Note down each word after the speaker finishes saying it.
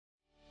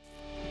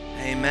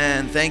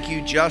Amen. Thank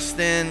you,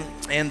 Justin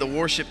and the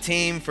worship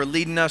team, for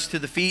leading us to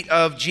the feet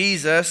of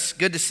Jesus.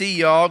 Good to see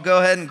y'all. Go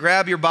ahead and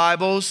grab your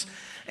Bibles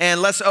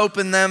and let's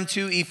open them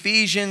to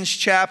Ephesians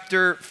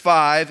chapter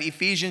 5.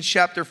 Ephesians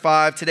chapter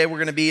 5. Today we're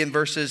going to be in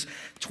verses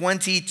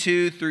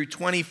 22 through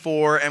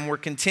 24, and we're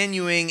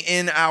continuing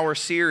in our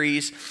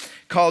series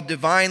called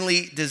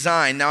Divinely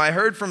Designed. Now, I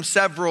heard from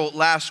several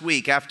last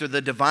week after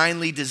the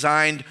divinely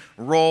designed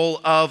role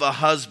of a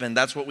husband.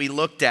 That's what we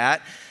looked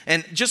at.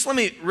 And just let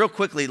me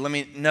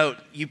note,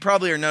 you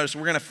probably are noticed,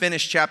 we're going to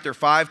finish chapter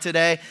 5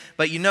 today,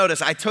 but you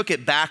notice I took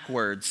it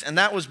backwards. And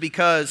that was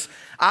because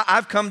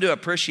I've come to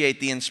appreciate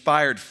the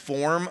inspired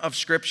form of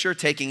Scripture,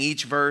 taking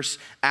each verse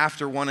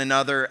after one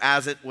another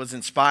as it was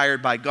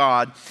inspired by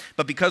God.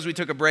 But because we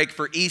took a break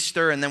for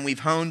Easter and then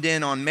we've honed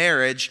in on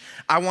marriage,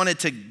 I wanted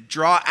to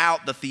draw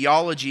out the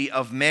theology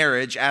of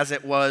marriage as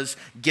it was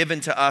given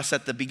to us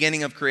at the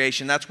beginning of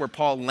creation. That's where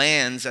Paul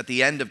lands at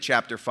the end of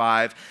chapter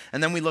 5.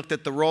 And then we looked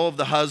at the role of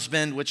the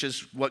husband, which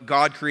is what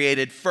God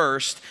created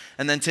first.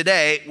 And then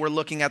today we're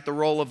looking at the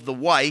role of the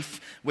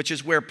wife, which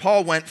is where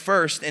Paul went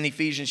first in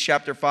Ephesians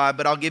chapter 5.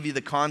 But I'll give you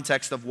the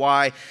context of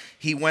why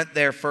he went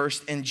there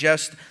first in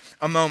just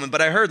a moment.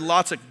 But I heard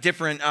lots of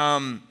different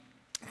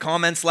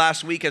comments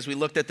last week as we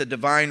looked at the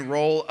divine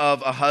role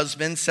of a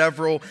husband.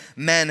 Several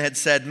men had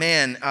said,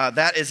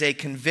 that is a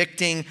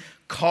convicting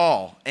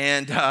call.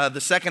 And the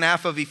second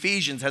half of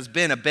Ephesians has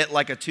been a bit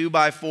like a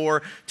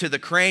 2x4 to the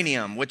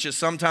cranium, which is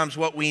sometimes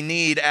what we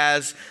need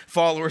as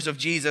followers of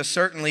Jesus,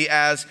 certainly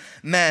as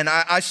men.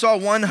 I saw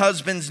one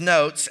husband's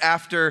notes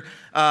after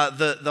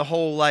the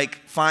whole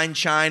fine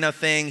china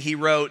thing. He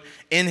wrote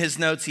in his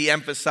notes, he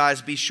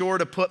emphasized, be sure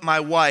to put my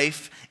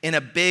wife in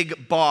a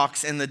big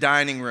box in the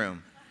dining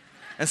room.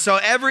 And so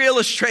every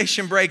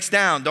illustration breaks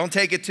down. Don't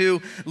take it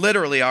too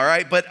literally, all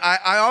right? But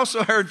I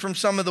also heard from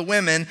some of the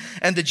women,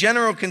 and the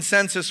general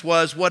consensus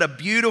was what a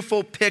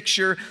beautiful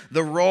picture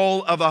the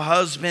role of a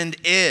husband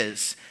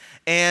is.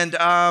 And,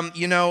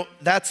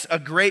 that's a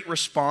great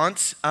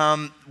response.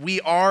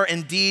 We are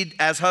indeed,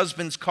 as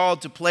husbands,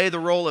 called to play the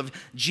role of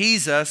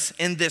Jesus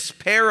in this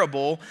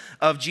parable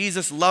of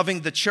Jesus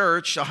loving the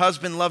church. A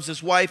husband loves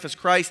his wife as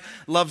Christ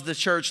loves the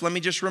church. Let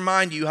me just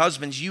remind you,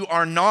 husbands, you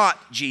are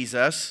not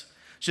Jesus.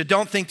 So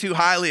don't think too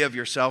highly of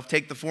yourself.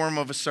 Take the form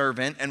of a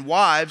servant. And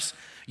wives,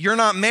 you're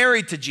not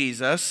married to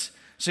Jesus,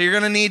 so you're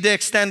going to need to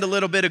extend a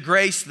little bit of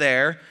grace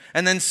there.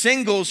 And then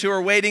singles who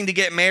are waiting to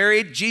get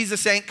married,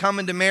 Jesus ain't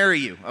coming to marry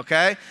you,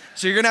 okay?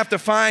 So you're going to have to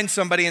find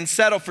somebody and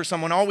settle for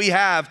someone. All we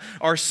have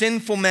are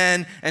sinful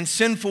men and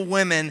sinful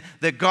women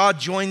that God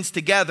joins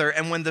together.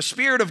 And when the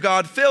Spirit of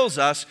God fills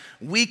us,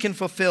 we can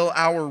fulfill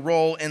our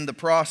role in the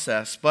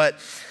process. But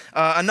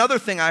another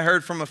thing I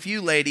heard from a few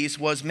ladies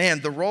was,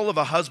 the role of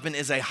a husband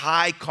is a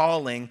high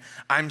calling.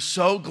 I'm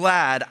so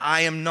glad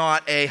I am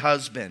not a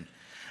husband.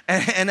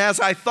 And as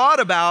I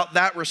thought about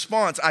that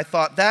response, I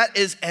thought that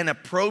is an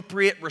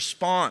appropriate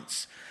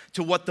response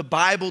to what the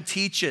Bible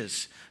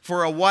teaches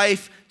for a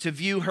wife to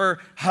view her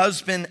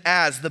husband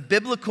as. The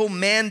biblical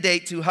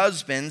mandate to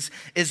husbands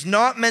is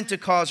not meant to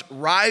cause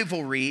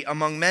rivalry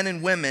among men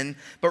and women,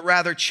 but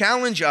rather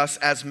challenge us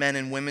as men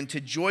and women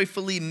to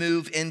joyfully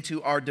move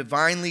into our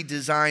divinely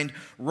designed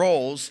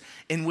roles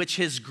in which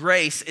His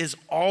grace is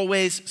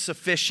always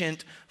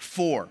sufficient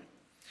for.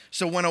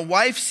 So when a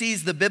wife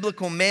sees the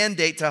biblical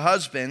mandate to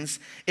husbands,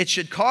 it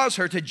should cause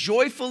her to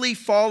joyfully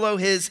follow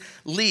his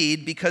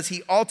lead because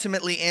he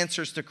ultimately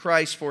answers to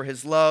Christ for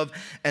his love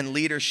and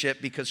leadership,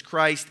 because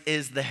Christ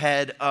is the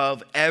head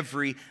of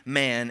every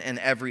man and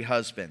every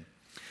husband.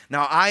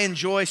 Now, I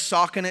enjoy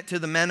socking it to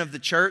the men of the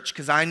church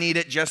because I need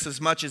it just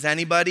as much as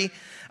anybody.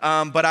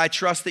 But I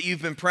trust that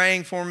you've been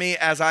praying for me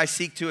as I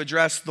seek to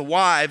address the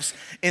wives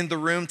in the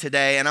room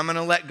today. And I'm going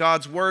to let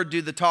God's word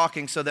do the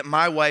talking so that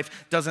my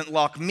wife doesn't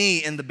lock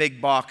me in the big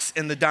box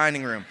in the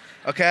dining room.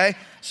 Okay?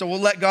 So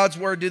we'll let God's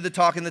word do the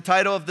talking. The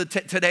title of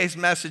today's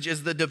message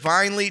is The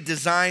Divinely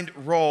Designed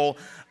Role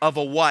of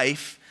a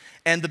Wife.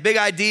 And the big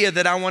idea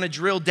that I want to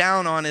drill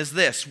down on is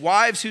this: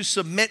 wives who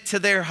submit to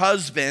their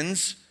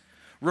husbands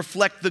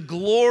reflect the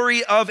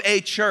glory of a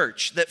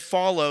church that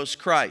follows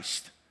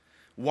Christ.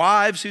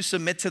 Wives who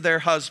submit to their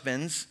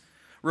husbands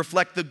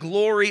reflect the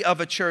glory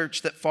of a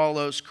church that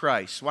follows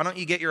Christ. Why don't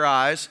you get your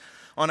eyes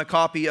on a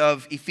copy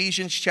of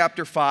Ephesians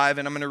chapter 5,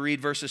 and I'm going to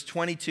read verses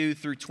 22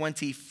 through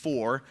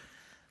 24,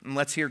 and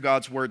let's hear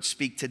God's word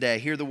speak today.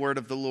 Hear the word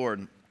of the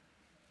Lord.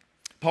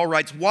 Paul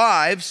writes,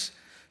 "Wives,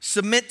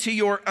 submit to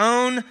your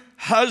own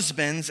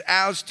husbands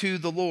as to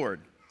the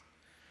Lord.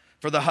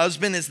 For the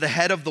husband is the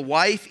head of the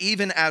wife,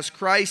 even as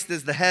Christ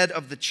is the head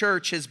of the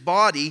church, his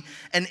body,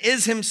 and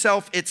is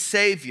himself its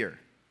Savior.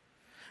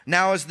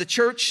 Now, as the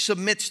church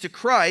submits to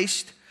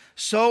Christ,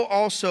 so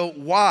also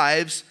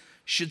wives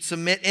should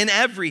submit in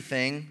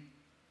everything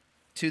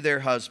to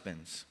their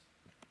husbands."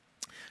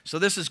 So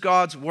this is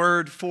God's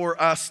word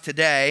for us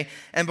today.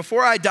 And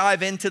before I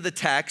dive into the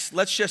text,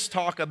 let's just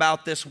talk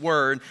about this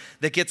word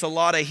that gets a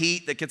lot of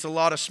heat, that gets a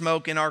lot of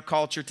smoke in our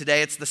culture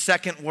today. It's the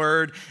second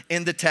word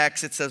in the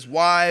text. It says,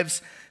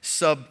 wives,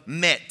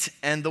 submit.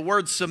 And the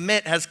word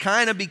submit has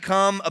kind of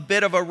become a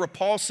bit of a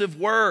repulsive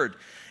word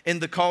in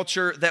the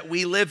culture that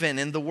we live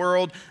in the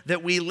world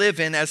that we live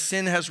in, as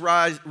sin has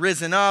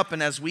risen up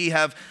and as we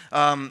have,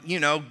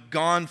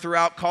 gone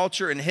throughout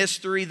culture and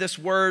history. This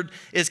word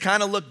is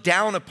kind of looked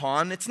down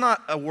upon. It's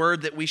not a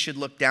word that we should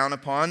look down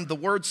upon. The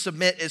word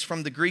submit is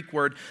from the Greek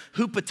word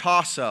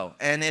hupotasso,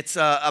 and it's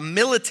a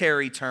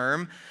military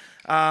term.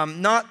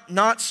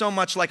 Not so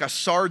much like a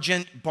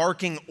sergeant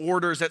barking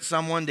orders at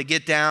someone to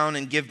get down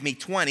and give me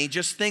 20.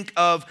 Just think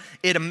of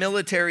it a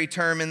military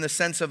term in the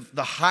sense of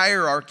the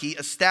hierarchy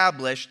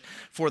established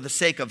for the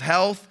sake of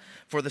health,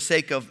 for the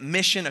sake of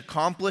mission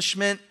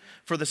accomplishment,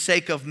 for the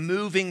sake of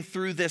moving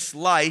through this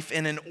life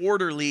in an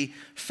orderly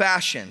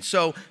fashion.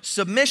 So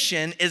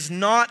submission is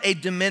not a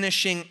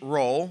diminishing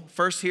role.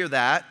 First, hear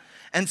that.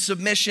 And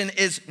submission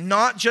is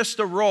not just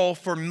a role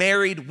for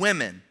married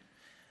women.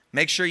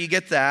 Make sure you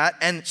get that.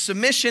 And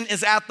submission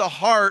is at the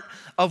heart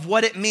of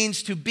what it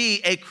means to be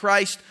a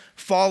Christ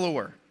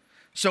follower.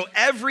 So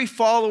every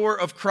follower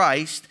of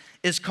Christ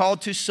is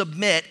called to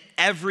submit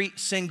every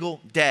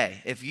single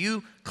day. If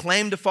you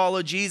claim to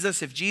follow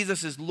Jesus, if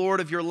Jesus is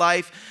Lord of your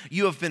life,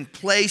 you have been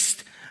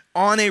placed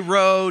on a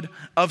road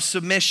of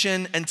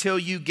submission until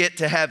you get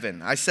to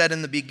heaven. I said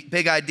in the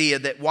big idea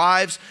that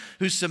wives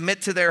who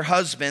submit to their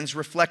husbands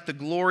reflect the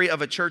glory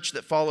of a church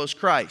that follows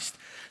Christ.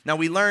 Now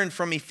we learned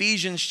from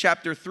Ephesians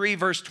chapter 3,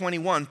 verse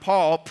 21,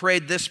 Paul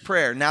prayed this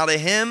prayer. Now to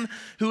him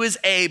who is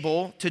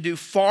able to do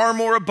far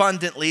more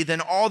abundantly than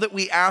all that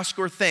we ask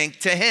or think,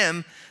 to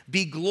him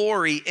be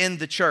glory in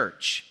the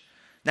church.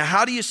 Now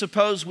how do you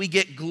suppose we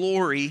get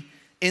glory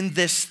in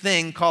this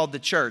thing called the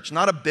church?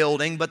 Not a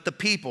building, but the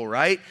people,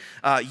 right?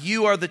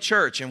 You are the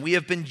church, and we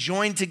have been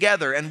joined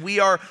together, and we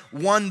are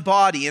one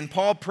body. And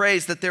Paul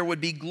prays that there would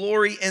be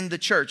glory in the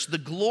church. The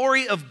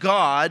glory of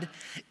God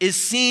is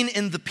seen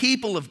in the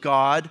people of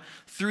God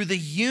through the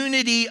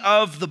unity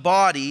of the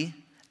body,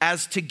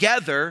 as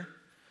together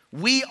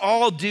we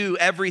all do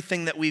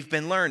everything that we've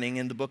been learning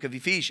in the book of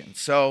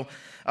Ephesians. So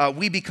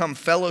we become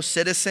fellow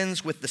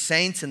citizens with the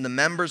saints and the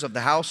members of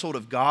the household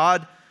of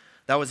God.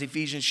 That was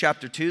Ephesians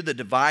chapter 2. The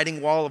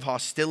dividing wall of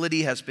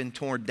hostility has been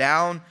torn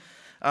down.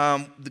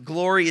 The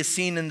glory is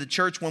seen in the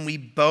church when we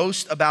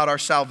boast about our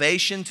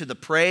salvation to the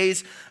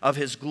praise of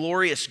his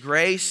glorious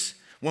grace.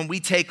 When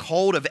we take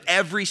hold of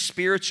every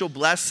spiritual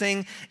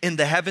blessing in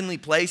the heavenly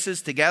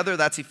places together.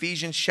 That's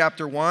Ephesians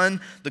chapter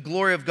 1. The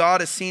glory of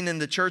God is seen in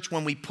the church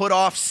when we put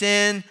off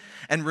sin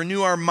and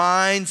renew our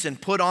minds and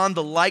put on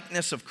the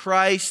likeness of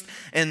Christ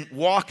and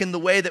walk in the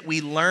way that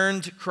we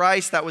learned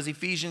Christ. That was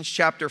Ephesians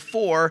chapter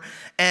 4.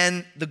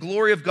 And the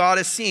glory of God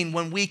is seen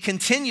when we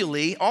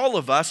continually, all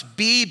of us,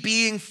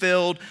 being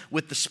filled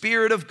with the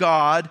Spirit of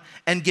God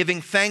and giving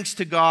thanks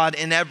to God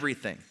in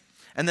everything.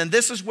 And then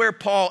this is where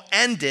Paul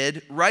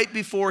ended right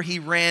before he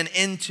ran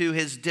into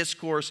his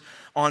discourse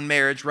on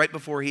marriage, right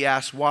before he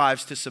asked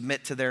wives to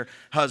submit to their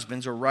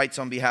husbands or rights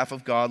on behalf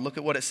of God. Look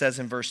at what it says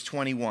in verse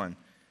 21.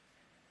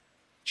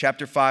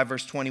 Chapter 5,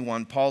 verse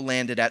 21, Paul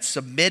landed at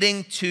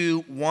submitting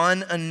to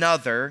one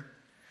another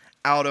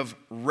out of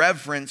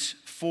reverence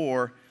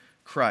for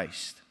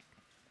Christ.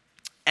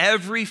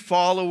 Every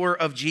follower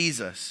of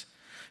Jesus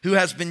who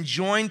has been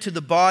joined to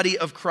the body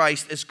of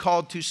Christ is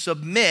called to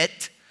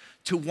submit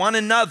to one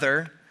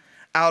another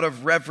out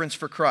of reverence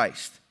for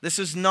Christ. This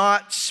is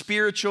not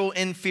spiritual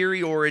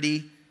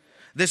inferiority.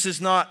 This is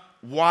not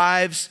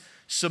wives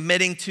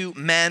submitting to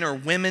men or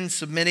women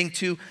submitting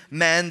to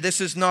men.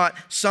 This is not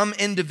some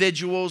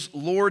individuals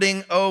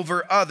lording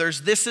over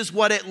others. This is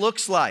what it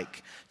looks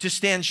like to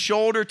stand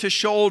shoulder to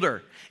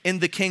shoulder in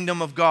the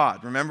kingdom of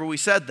God. Remember, we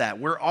said that.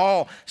 We're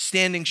all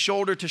standing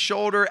shoulder to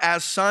shoulder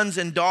as sons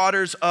and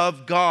daughters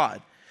of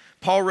God.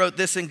 Paul wrote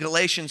this in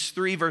Galatians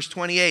 3, verse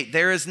 28.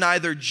 There is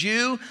neither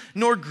Jew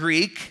nor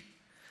Greek.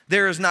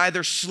 There is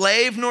neither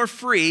slave nor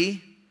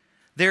free.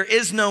 There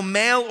is no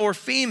male or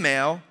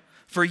female,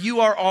 for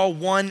you are all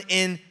one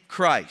in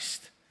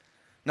Christ.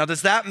 Now,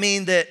 does that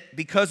mean that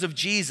because of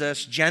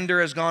Jesus, gender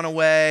has gone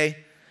away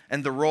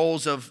and the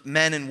roles of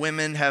men and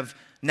women have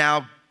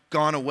now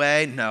gone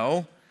away?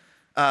 No.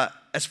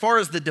 As far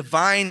as the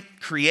divine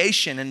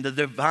creation and the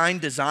divine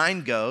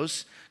design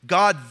goes,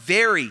 God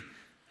very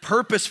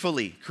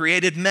purposefully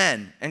created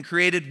men and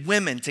created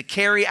women to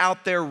carry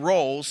out their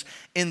roles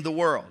in the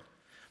world.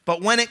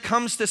 But when it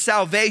comes to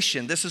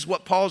salvation, this is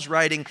what Paul's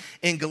writing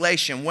in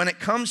Galatians. When it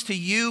comes to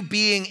you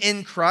being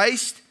in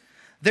Christ,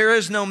 there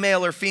is no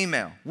male or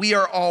female. We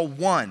are all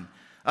one.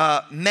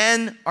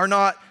 Men are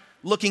not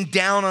looking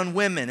down on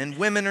women, and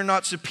women are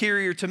not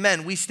superior to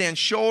men. We stand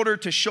shoulder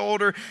to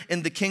shoulder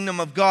in the kingdom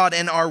of God,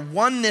 and our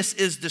oneness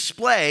is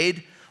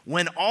displayed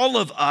when all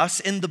of us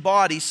in the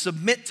body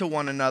submit to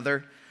one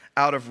another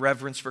out of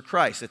reverence for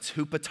Christ. It's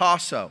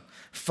hupotasso.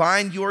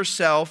 Find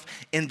yourself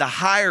in the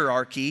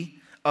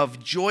hierarchy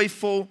of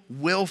joyful,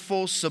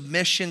 willful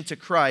submission to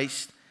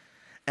Christ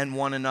and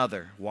one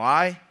another.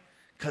 Why?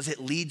 Because it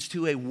leads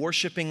to a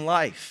worshiping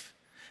life.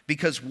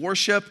 Because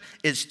worship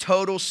is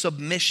total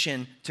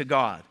submission to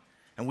God.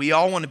 And we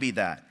all want to be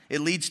that. It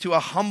leads to a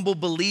humble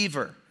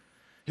believer.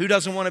 Who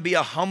doesn't want to be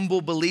a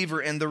humble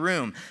believer in the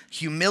room?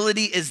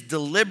 Humility is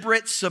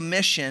deliberate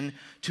submission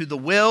to the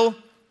will,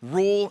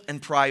 rule,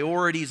 and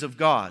priorities of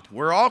God.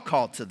 We're all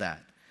called to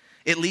that.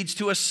 It leads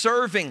to a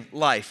serving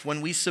life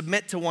when we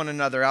submit to one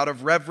another out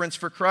of reverence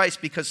for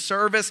Christ, because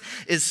service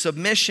is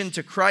submission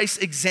to Christ's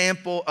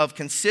example of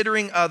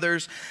considering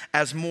others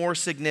as more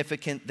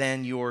significant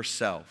than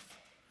yourself.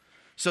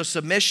 So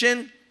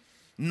submission,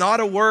 not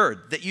a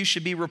word that you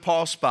should be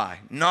repulsed by,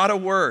 not a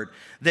word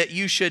that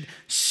you should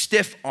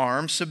stiff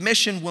arm.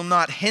 Submission will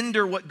not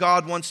hinder what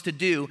God wants to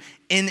do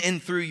in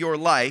and through your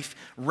life.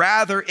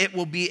 Rather, it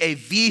will be a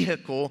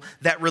vehicle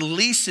that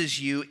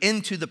releases you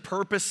into the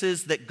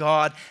purposes that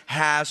God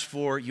has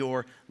for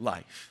your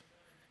life.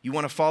 You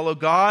want to follow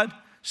God?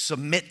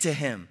 Submit to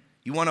Him.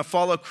 You want to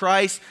follow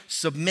Christ?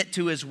 Submit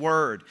to His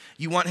word.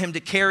 You want Him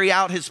to carry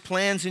out His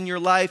plans in your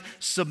life?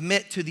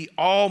 Submit to the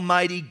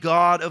Almighty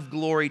God of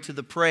glory, to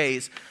the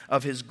praise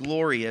of His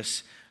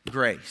glorious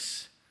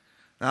grace.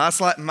 Now, that's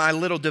like my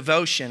little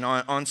devotion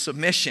on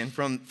submission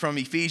from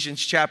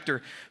Ephesians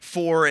chapter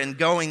 4 and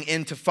going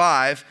into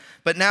 5.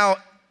 But now,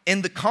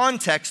 in the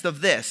context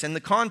of this, in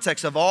the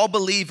context of all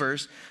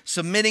believers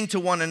submitting to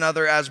one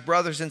another as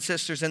brothers and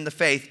sisters in the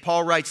faith,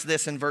 Paul writes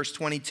this in verse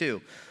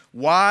 22.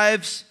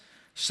 Wives,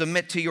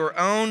 submit to your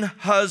own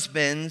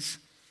husbands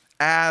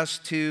as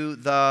to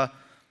the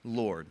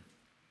Lord.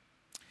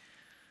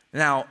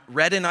 Now,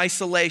 read in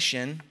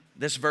isolation,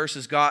 this verse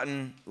has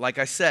gotten, like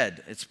I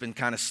said, it's been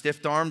kind of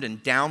stiff-armed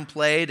and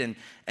downplayed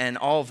and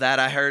all of that.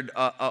 I heard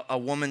a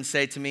woman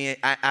say to me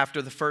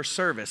after the first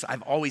service,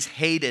 I've always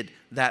hated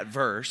that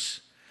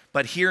verse,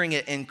 but hearing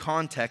it in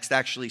context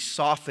actually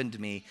softened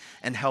me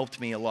and helped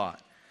me a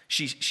lot.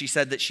 She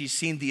said that she's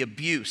seen the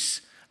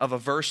abuse of a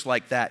verse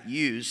like that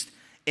used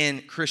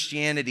in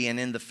Christianity and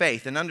in the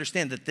faith. And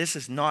understand that this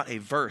is not a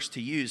verse to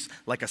use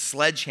like a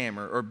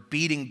sledgehammer or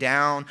beating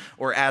down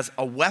or as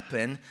a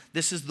weapon.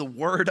 This is the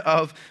word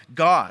of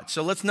God.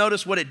 So let's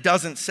notice what it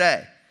doesn't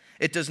say.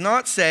 It does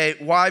not say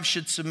wives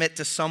should submit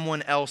to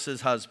someone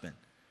else's husband.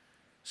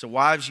 So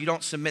wives, you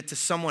don't submit to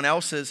someone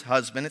else's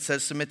husband. It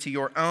says submit to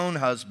your own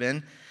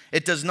husband.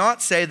 It does not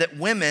say that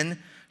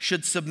women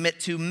should submit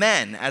to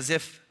men as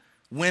if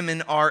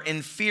women are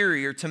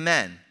inferior to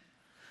men.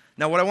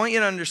 Now, what I want you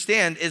to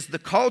understand is the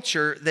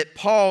culture that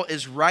Paul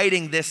is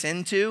writing this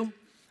into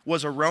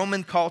was a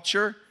Roman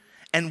culture,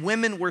 and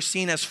women were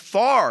seen as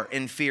far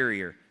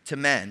inferior to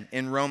men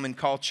in Roman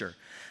culture.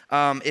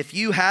 If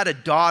you had a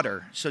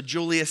daughter, so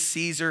Julius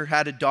Caesar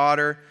had a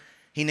daughter,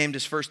 he named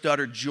his first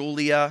daughter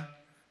Julia,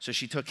 so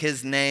she took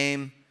his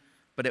name,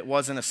 but it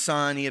wasn't a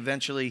son. He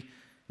eventually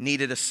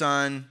needed a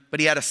son, but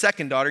he had a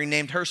second daughter. He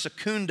named her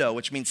Secundo,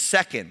 which means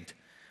second,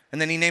 and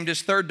then he named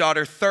his third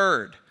daughter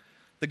Third.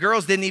 The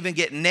girls didn't even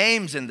get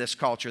names in this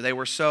culture. They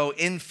were so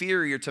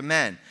inferior to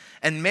men.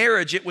 And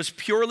marriage, it was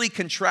purely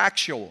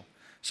contractual.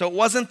 So it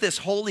wasn't this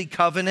holy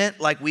covenant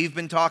like we've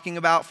been talking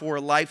about for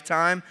a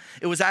lifetime.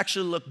 It was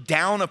actually looked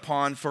down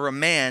upon for a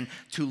man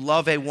to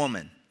love a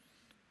woman.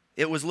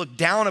 It was looked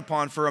down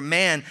upon for a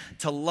man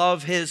to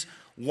love his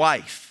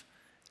wife.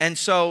 And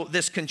so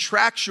this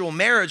contractual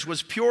marriage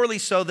was purely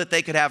so that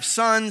they could have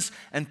sons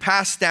and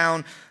pass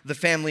down the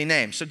family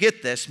name. So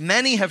get this,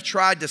 many have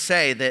tried to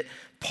say that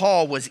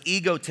Paul was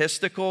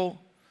egotistical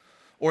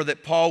or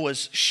that Paul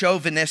was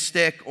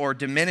chauvinistic or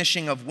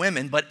diminishing of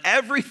women, but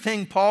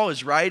everything Paul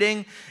is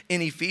writing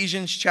in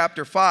Ephesians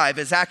chapter 5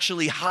 is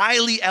actually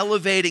highly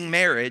elevating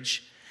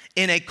marriage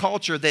in a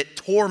culture that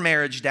tore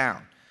marriage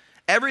down.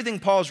 Everything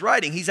Paul's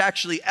writing, he's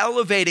actually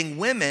elevating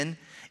women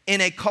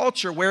in a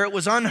culture where it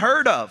was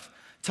unheard of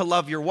to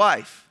love your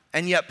wife.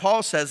 And yet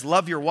Paul says,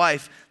 love your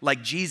wife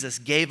like Jesus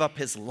gave up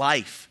his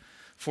life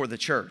for the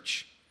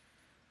church.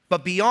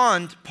 But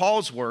beyond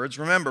Paul's words,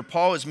 remember,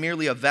 Paul is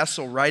merely a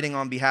vessel writing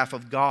on behalf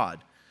of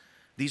God.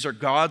 These are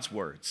God's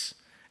words.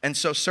 And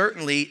so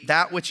certainly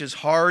that which is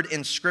hard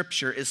in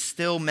Scripture is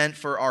still meant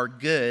for our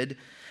good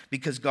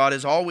because God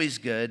is always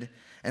good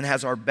and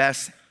has our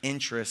best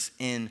interests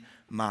in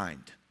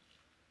mind.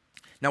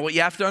 Now, what you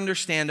have to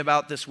understand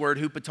about this word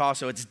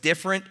hupotasso, it's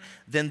different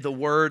than the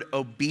word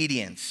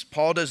obedience.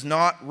 Paul does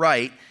not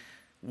write,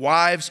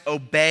 wives,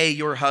 obey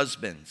your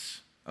husbands.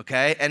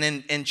 Okay, and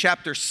in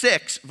chapter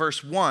 6,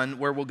 verse 1,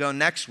 where we'll go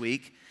next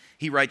week,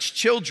 he writes,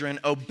 children,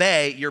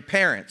 obey your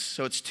parents.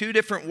 So it's two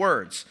different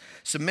words.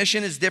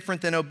 Submission is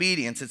different than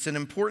obedience. It's an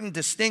important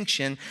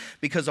distinction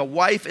because a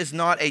wife is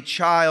not a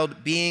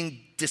child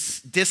being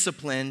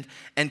disciplined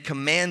and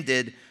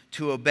commanded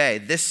to obey.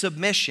 This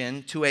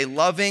submission to a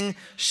loving,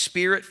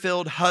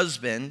 spirit-filled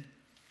husband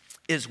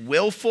is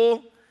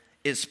willful,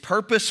 is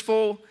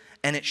purposeful,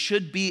 and it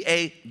should be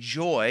a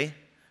joy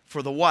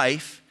for the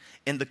wife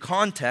in the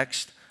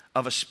context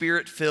of a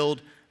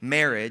spirit-filled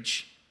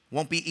marriage.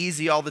 Won't be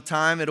easy all the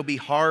time. It'll be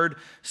hard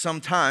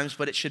sometimes,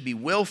 but it should be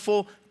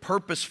willful,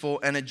 purposeful,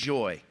 and a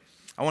joy.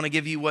 I want to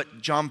give you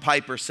what John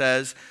Piper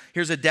says.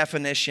 Here's a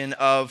definition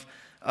of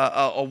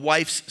a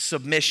wife's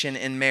submission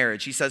in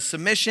marriage. He says,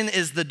 submission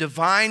is the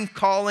divine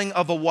calling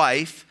of a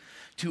wife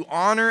to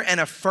honor and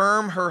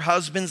affirm her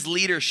husband's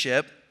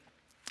leadership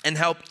and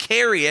help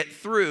carry it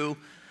through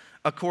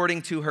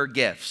according to her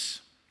gifts.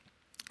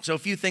 So a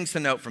few things to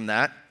note from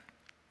that.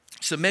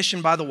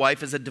 Submission by the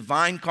wife is a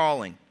divine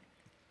calling.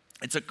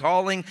 It's a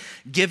calling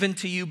given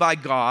to you by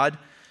God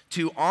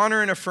to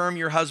honor and affirm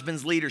your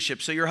husband's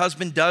leadership. So your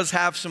husband does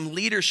have some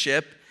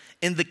leadership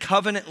in the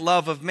covenant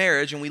love of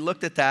marriage, and we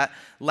looked at that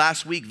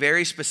last week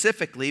very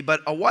specifically,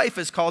 but a wife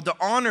is called to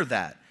honor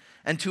that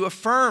and to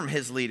affirm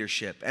his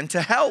leadership and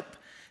to help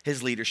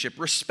his leadership,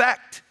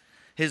 respect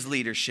his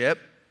leadership,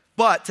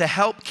 but to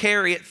help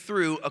carry it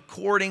through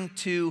according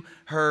to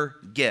her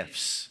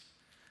gifts.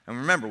 And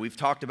remember, we've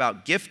talked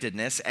about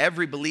giftedness.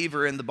 Every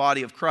believer in the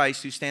body of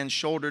Christ who stands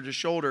shoulder to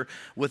shoulder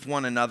with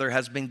one another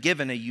has been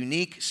given a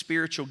unique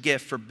spiritual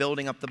gift for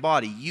building up the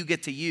body. You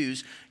get to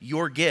use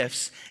your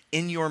gifts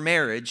in your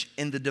marriage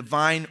in the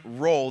divine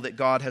role that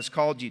God has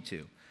called you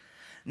to.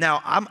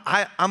 Now,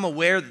 I'm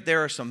aware that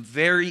there are some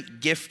very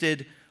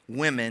gifted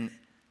women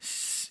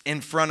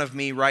in front of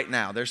me right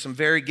now. There's some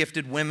very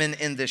gifted women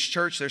in this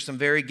church. There's some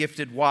very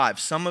gifted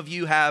wives. Some of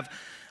you have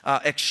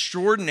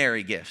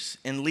extraordinary gifts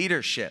in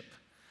leadership.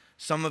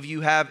 Some of you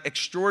have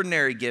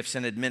extraordinary gifts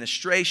in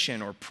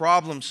administration or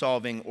problem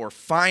solving or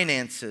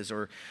finances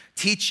or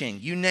teaching,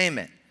 you name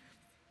it.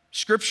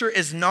 Scripture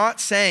is not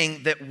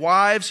saying that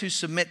wives who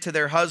submit to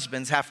their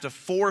husbands have to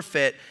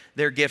forfeit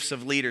their gifts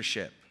of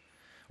leadership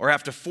or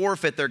have to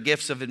forfeit their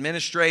gifts of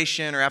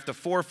administration or have to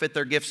forfeit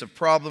their gifts of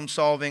problem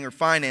solving or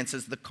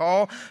finances. The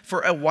call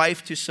for a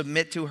wife to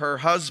submit to her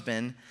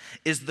husband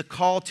is the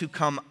call to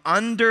come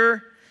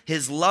under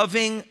his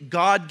loving,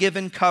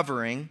 God-given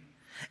covering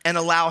and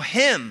allow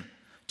him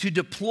to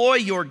deploy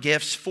your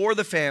gifts for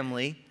the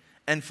family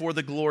and for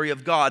the glory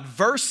of God,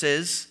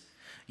 versus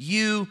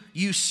you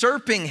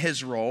usurping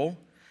his role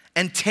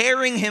and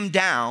tearing him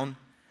down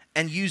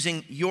and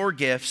using your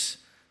gifts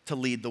to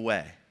lead the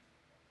way.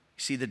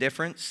 See the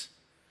difference?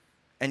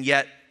 And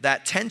yet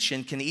that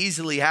tension can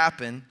easily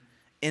happen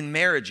in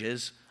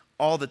marriages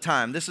all the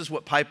time. This is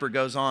what Piper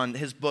goes on.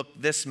 His book,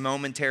 This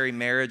Momentary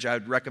Marriage, I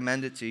would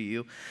recommend it to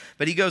you.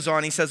 But he goes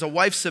on, he says, a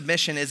wife's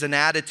submission is an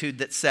attitude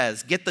that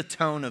says, get the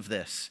tone of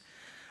this.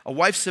 A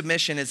wife's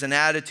submission is an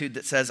attitude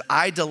that says,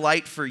 I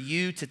delight for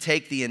you to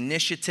take the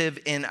initiative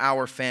in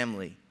our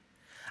family.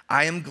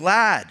 I am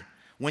glad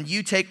when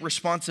you take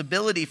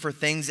responsibility for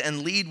things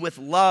and lead with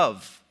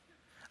love.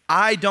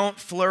 I don't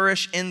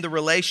flourish in the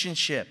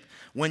relationship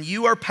when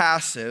you are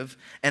passive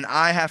and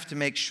I have to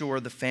make sure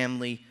the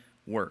family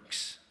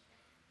works.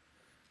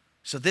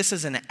 So this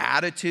is an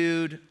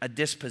attitude, a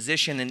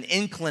disposition, an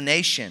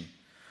inclination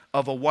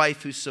of a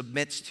wife who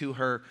submits to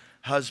her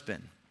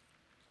husband.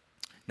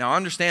 Now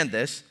understand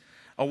this,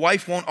 a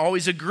wife won't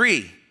always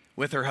agree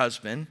with her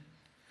husband.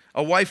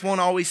 A wife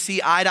won't always see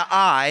eye to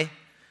eye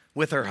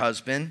with her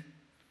husband.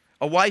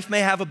 A wife may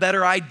have a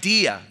better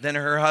idea than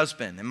her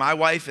husband. And my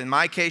wife, in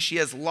my case, she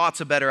has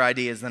lots of better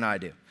ideas than I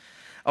do.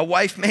 A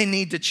wife may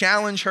need to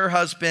challenge her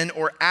husband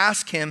or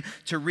ask him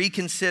to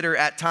reconsider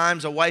at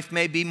times. A wife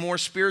may be more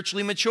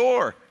spiritually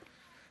mature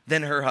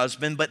than her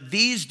husband, but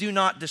these do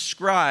not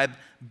describe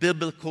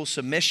biblical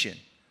submission.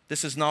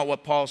 This is not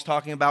what Paul's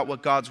talking about,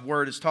 what God's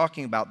word is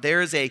talking about.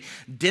 There is a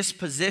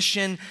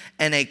disposition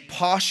and a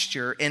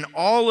posture in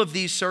all of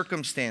these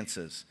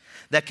circumstances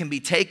that can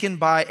be taken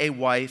by a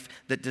wife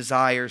that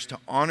desires to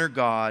honor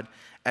God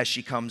as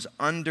she comes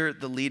under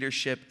the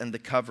leadership and the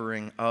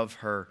covering of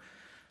her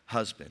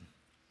husband.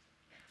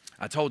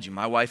 I told you,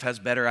 my wife has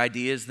better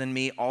ideas than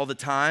me all the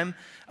time.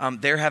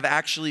 There have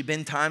actually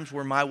been times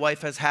where my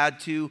wife has had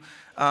to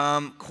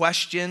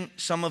question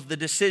some of the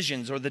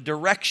decisions or the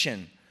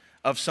direction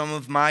of some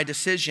of my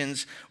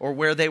decisions or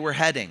where they were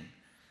heading.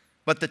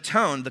 But the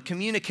tone, the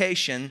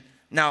communication,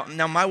 now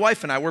my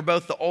wife and I, we're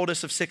both the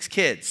oldest of 6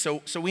 kids,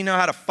 so we know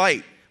how to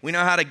fight. We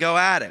know how to go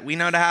at it. We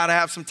know how to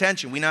have some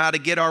tension. We know how to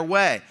get our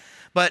way.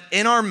 But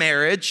in our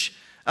marriage,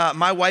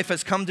 my wife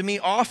has come to me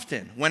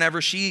often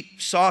whenever she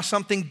saw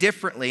something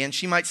differently, and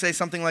she might say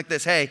something like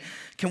this, hey,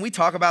 can we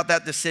talk about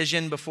that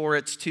decision before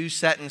it's too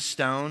set in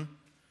stone?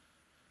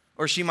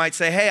 Or she might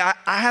say, hey,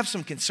 I have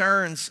some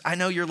concerns. I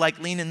know you're like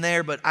leaning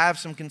there, but I have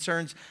some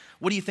concerns.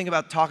 What do you think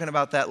about talking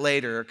about that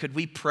later? Or could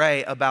we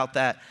pray about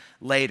that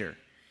later?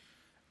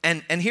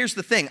 And here's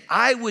the thing.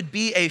 I would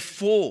be a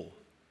fool.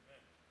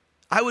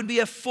 I would be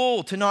a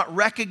fool to not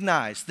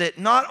recognize that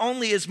not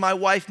only is my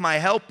wife my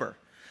helper,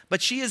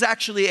 but she is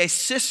actually a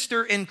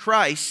sister in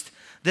Christ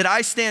that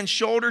I stand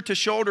shoulder to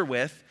shoulder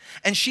with.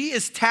 And she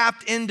is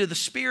tapped into the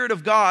Spirit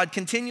of God,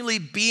 continually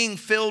being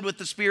filled with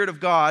the Spirit of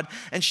God.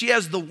 And she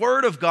has the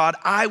Word of God.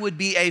 I would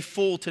be a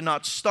fool to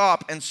not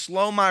stop and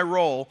slow my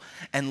roll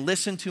and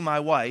listen to my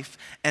wife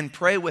and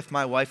pray with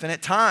my wife. And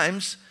at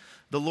times,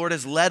 the Lord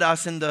has led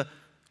us in the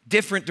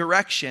different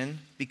direction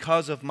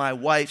because of my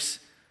wife's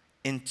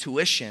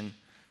intuition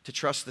to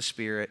trust the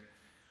Spirit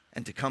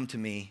and to come to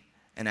me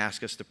and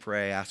ask us to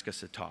pray, ask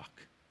us to talk.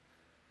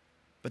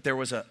 but there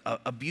was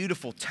a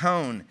beautiful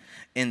tone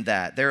in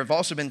that. There have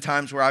also been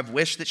times where I've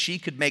wished that she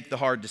could make the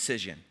hard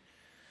decision.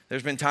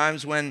 There's been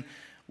times when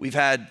we've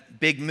had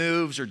big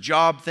moves or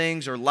job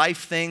things or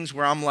life things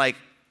where I'm like,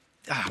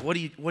 what do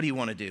you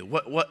want to do?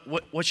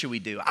 What should we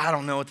do? I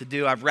don't know what to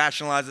do. I've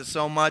rationalized it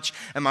so much.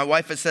 And my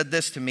wife has said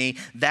this to me,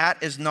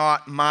 that is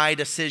not my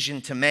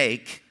decision to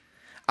make.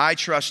 I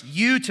trust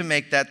you to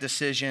make that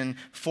decision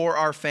for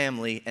our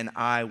family, and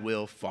I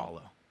will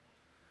follow.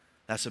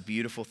 That's a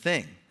beautiful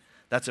thing.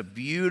 That's a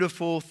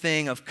beautiful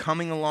thing of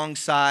coming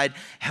alongside,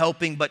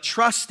 helping, but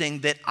trusting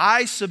that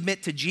I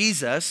submit to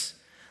Jesus.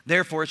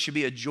 Therefore, it should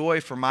be a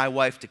joy for my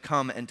wife to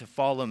come and to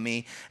follow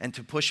me and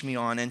to push me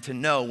on and to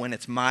know when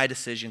it's my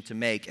decision to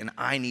make and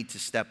I need to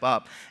step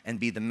up and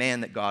be the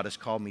man that God has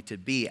called me to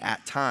be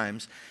at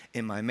times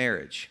in my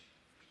marriage.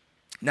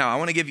 Now, I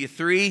want to give you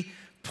 3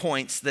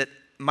 points that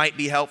might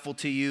be helpful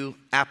to you,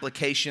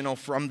 applicational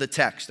from the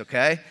text,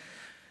 okay?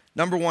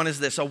 Number 1 is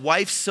this: a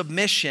wife's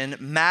submission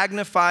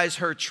magnifies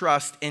her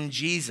trust in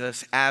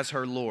Jesus as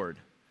her Lord.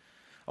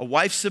 A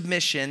wife's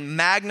submission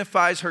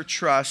magnifies her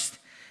trust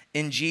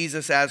in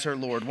Jesus as her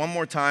Lord. One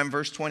more time,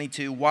 verse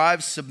 22,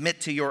 wives,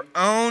 submit to your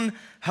own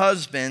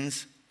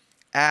husbands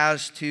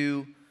as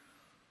to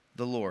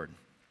the Lord.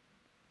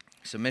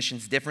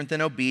 Submission's different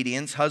than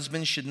obedience.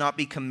 Husbands should not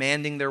be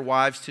commanding their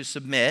wives to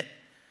submit,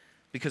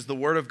 because the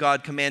Word of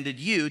God commanded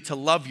you to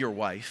love your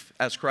wife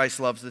as Christ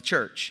loves the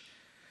church.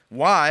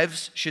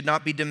 Wives should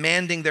not be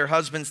demanding their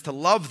husbands to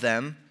love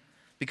them,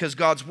 because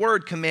God's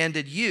Word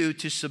commanded you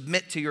to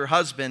submit to your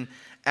husband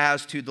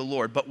as to the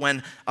Lord. But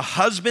when a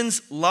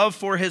husband's love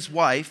for his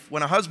wife,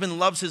 when a husband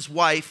loves his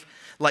wife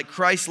like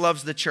Christ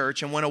loves the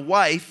church, and when a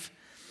wife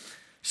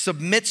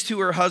submits to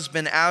her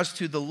husband as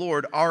to the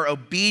Lord, our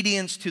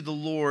obedience to the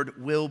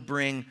Lord will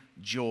bring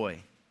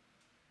joy.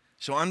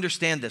 So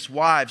understand this,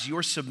 wives,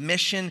 your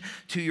submission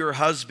to your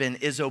husband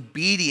is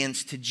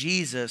obedience to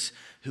Jesus,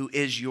 who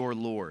is your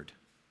Lord.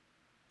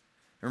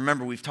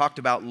 Remember, we've talked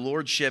about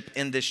lordship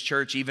in this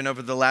church even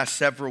over the last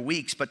several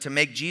weeks, but to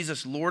make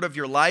Jesus Lord of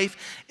your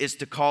life is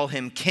to call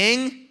him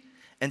King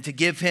and to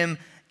give him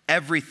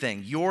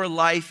everything. Your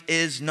life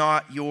is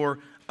not your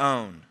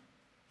own.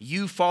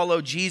 You follow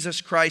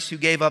Jesus Christ, who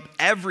gave up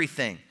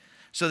everything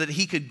so that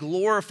he could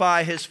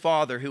glorify his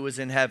Father who was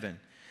in heaven.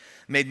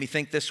 It made me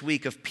think this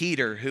week of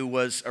Peter, who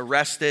was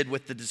arrested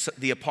with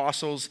the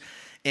apostles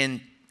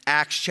in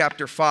Acts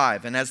chapter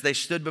 5, and as they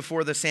stood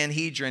before the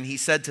Sanhedrin, he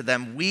said to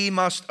them, we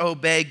must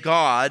obey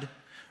God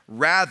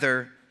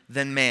rather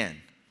than man.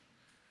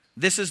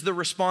 This is the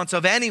response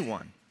of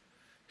anyone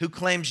who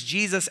claims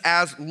Jesus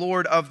as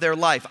Lord of their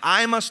life.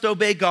 I must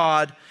obey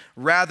God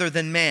rather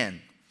than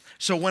man.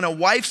 So when a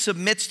wife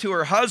submits to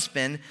her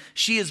husband,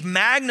 she is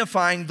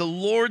magnifying the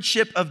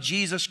lordship of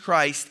Jesus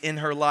Christ in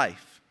her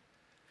life.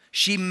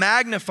 She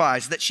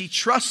magnifies that she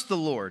trusts the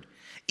Lord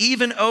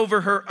even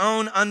over her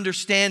own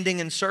understanding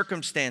and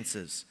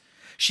circumstances.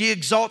 She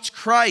exalts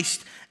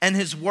Christ and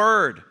his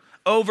word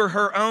over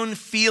her own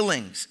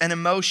feelings and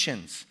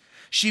emotions.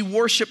 She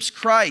worships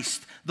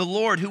Christ, the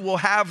Lord, who will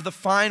have the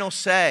final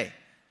say.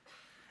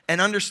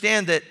 And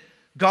understand that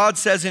God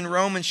says in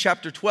Romans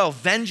chapter 12,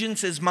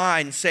 vengeance is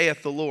mine,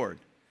 saith the Lord.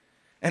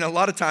 And a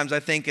lot of times I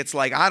think it's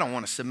like, I don't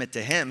want to submit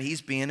to him.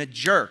 He's being a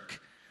jerk.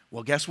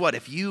 Well, guess what?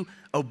 If you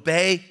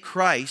obey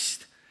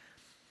Christ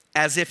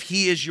as if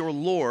he is your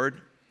Lord,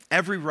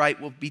 every right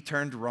will be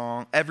turned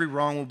wrong. Every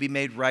wrong will be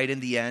made right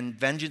in the end.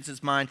 Vengeance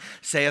is mine,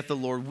 saith the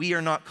Lord. We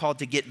are not called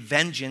to get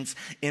vengeance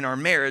in our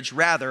marriage.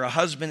 Rather, a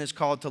husband is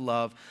called to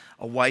love.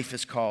 A wife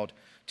is called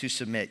to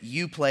submit.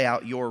 You play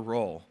out your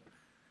role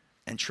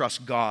and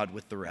trust God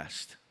with the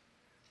rest.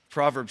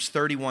 Proverbs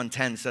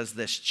 31:10 says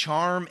this,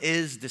 charm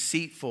is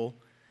deceitful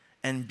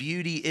and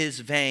beauty is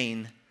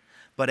vain,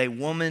 but a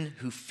woman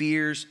who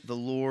fears the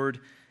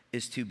Lord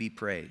is to be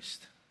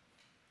praised.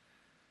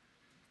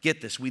 Get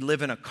this, we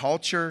live in a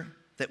culture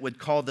that would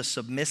call the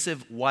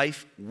submissive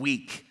wife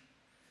weak.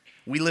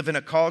 We live in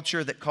a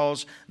culture that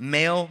calls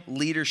male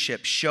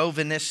leadership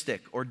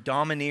chauvinistic or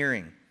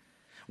domineering.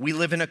 We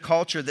live in a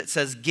culture that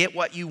says get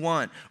what you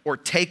want or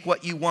take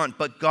what you want.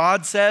 But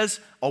God says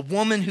a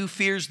woman who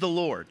fears the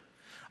Lord,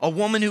 a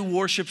woman who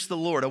worships the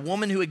Lord, a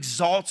woman who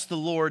exalts the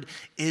Lord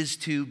is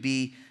to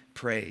be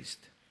praised.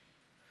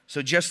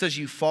 So just as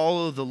you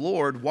follow the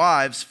Lord,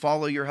 wives,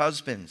 follow your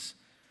husbands.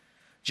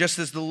 Just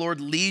as the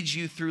Lord leads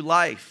you through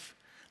life,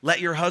 let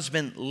your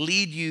husband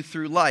lead you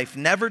through life,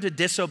 never to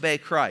disobey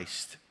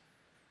Christ,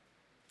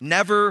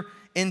 never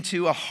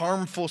into a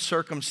harmful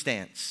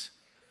circumstance,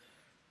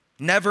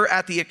 never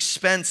at the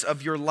expense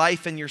of your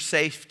life and your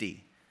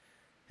safety.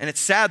 And it's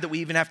sad that we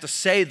even have to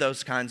say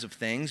those kinds of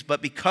things,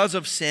 but because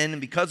of sin and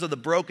because of the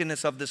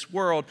brokenness of this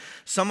world,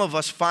 some of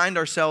us find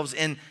ourselves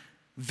in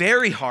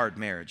very hard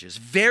marriages,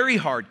 very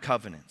hard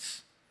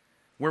covenants,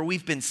 where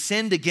we've been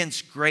sinned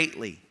against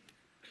greatly.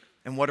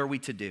 And what are we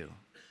to do?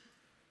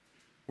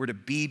 We're to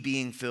be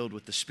being filled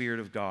with the Spirit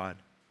of God,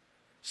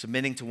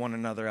 submitting to one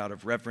another out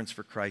of reverence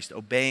for Christ,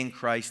 obeying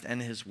Christ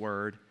and his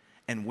word,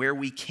 and where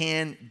we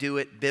can do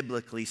it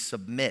biblically,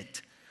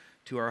 submit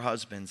to our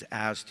husbands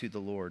as to the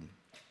Lord.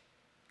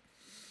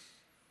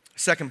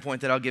 Second point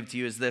that I'll give to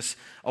you is this: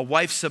 a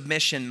wife's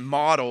submission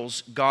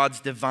models God's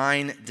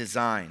divine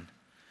design.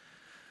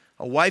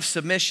 A wife's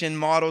submission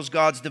models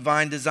God's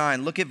divine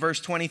design. Look at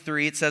verse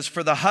 23. It says,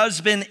 "For the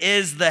husband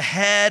is the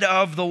head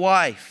of the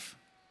wife,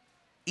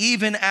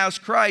 even as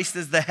Christ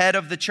is the head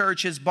of the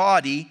church, his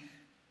body."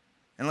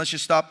 And let's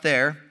just stop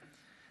there.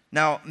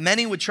 Now,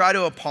 many would try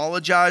to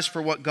apologize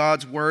for what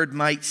God's word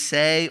might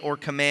say or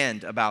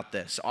command about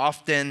this.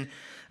 Often,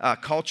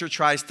 culture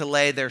tries to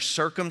lay their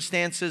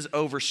circumstances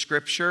over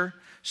Scripture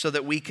so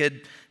that we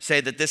could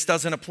say that this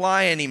doesn't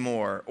apply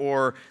anymore,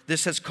 or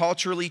this has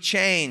culturally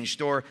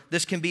changed, or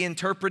this can be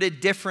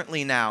interpreted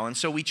differently now. And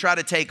so we try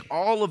to take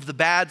all of the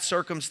bad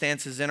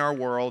circumstances in our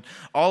world,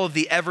 all of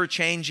the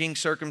ever-changing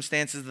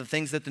circumstances, the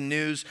things that the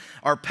news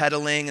are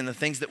peddling and the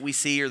things that we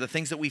see or the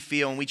things that we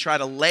feel, and we try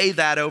to lay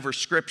that over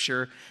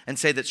Scripture and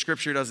say that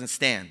Scripture doesn't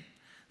stand.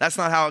 That's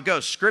not how it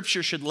goes.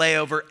 Scripture should lay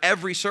over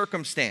every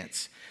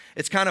circumstance.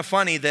 It's kind of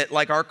funny that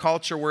like our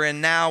culture we're in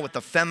now with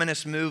the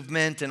feminist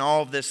movement and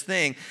all of this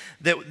thing,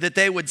 that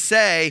they would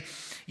say,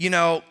 you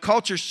know,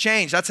 culture's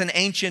changed. That's an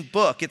ancient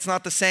book. It's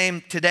not the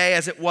same today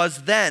as it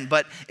was then.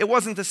 But it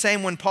wasn't the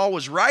same when Paul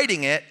was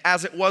writing it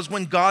as it was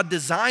when God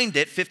designed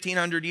it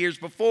 1,500 years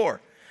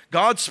before.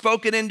 God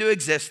spoke it into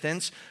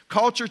existence.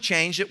 Culture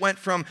changed. It went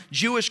from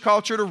Jewish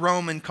culture to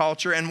Roman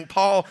culture. And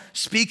Paul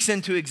speaks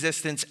into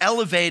existence,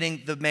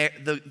 elevating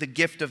the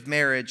gift of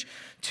marriage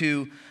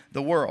to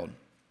the world.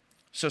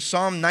 So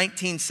Psalm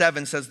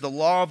 19:7 says, "The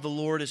law of the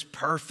Lord is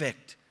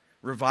perfect,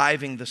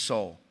 reviving the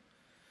soul."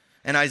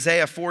 And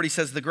Isaiah 40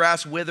 says, "The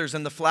grass withers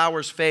and the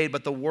flowers fade,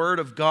 but the word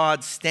of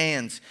God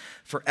stands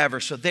forever."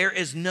 So there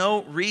is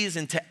no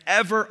reason to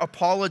ever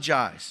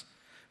apologize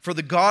for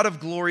the God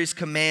of glory's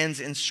commands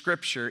in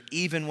Scripture,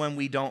 even when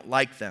we don't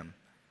like them.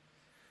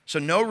 So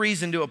no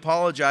reason to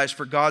apologize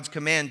for God's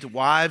command to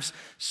wives,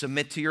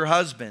 submit to your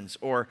husbands,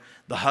 or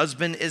the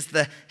husband is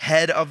the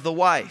head of the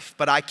wife.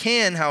 But I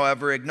can,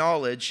 however,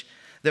 acknowledge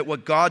that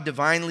what God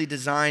divinely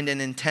designed and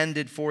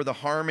intended for the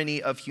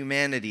harmony of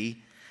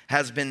humanity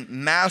has been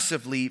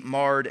massively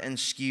marred and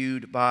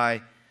skewed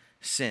by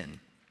sin.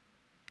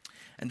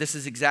 And this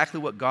is exactly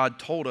what God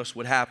told us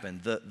would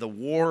happen. The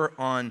war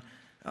on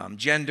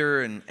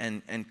gender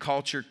and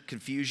culture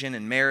confusion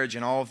and marriage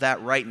and all of that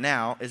right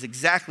now is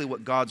exactly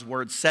what God's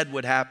word said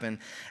would happen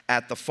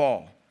at the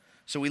fall.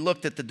 So we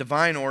looked at the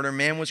divine order.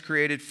 Man was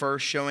created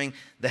first, showing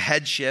the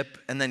headship,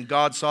 and then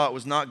God saw it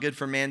was not good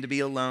for man to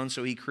be alone,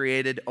 so he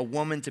created a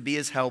woman to be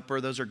his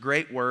helper. Those are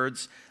great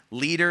words: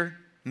 leader,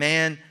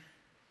 man,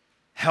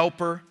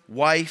 helper,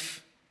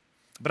 wife.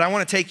 But I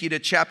want to take you to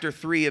chapter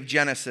 3 of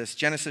Genesis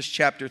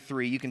chapter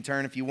 3. You can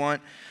turn if you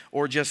want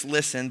or just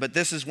listen, but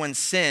this is when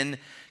sin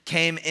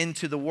came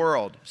into the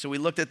world. So we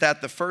looked at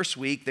that the first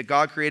week, that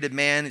God created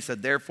man. He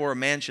said, "Therefore a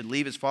man should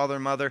leave his father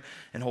and mother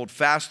and hold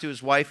fast to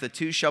his wife. The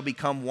two shall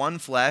become one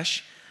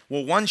flesh."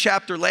 Well, one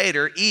chapter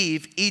later,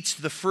 Eve eats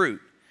the fruit.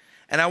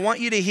 And I want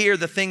you to hear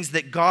the things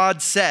that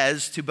God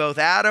says to both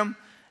Adam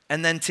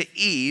and then to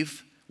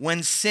Eve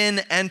when sin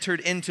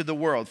entered into the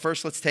world.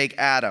 First, let's take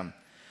Adam.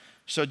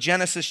 So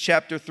Genesis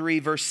chapter 3,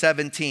 verse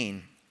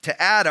 17.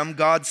 To Adam,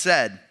 God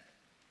said,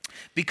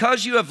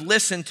 "Because you have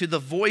listened to the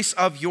voice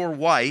of your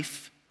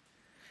wife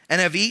and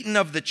have eaten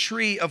of the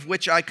tree of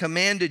which I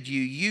commanded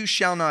you, you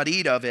shall not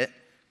eat of it.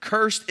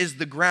 Cursed is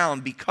the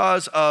ground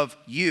because of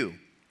you.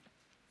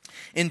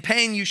 In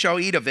pain you shall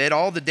eat of it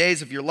all the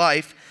days of your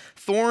life.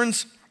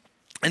 Thorns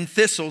and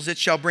thistles it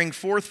shall bring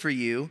forth for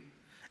you.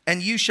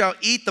 And you shall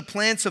eat the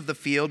plants of the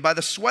field. By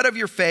the sweat of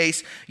your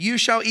face you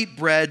shall eat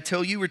bread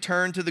till you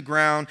return to the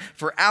ground.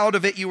 For out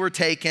of it you were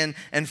taken,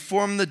 and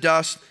from the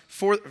dust,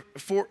 for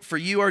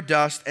you are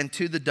dust, and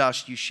to the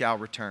dust you shall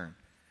return."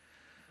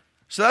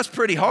 So that's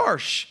pretty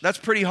harsh. That's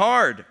pretty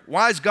hard.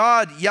 Why is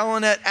God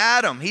yelling at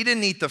Adam? He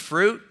didn't eat the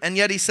fruit, and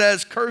yet he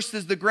says, "Cursed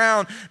is the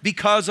ground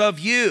because of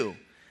you."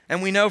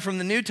 And we know from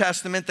the New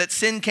Testament that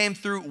sin came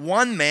through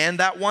one man.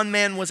 That one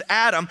man was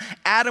Adam.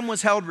 Adam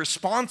was held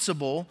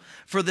responsible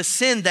for the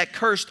sin that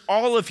cursed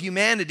all of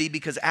humanity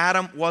because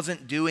Adam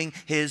wasn't doing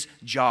his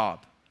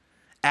job.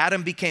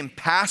 Adam became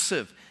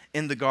passive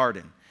in the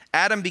garden.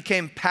 Adam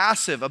became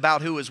passive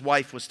about who his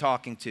wife was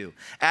talking to.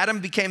 Adam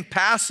became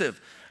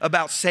passive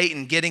about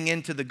Satan getting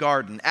into the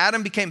garden.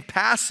 Adam became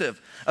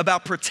passive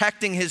about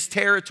protecting his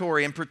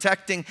territory and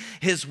protecting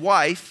his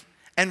wife.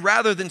 And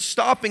rather than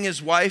stopping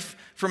his wife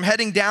from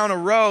heading down a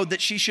road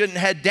that she shouldn't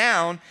head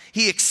down,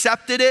 he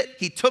accepted it,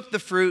 he took the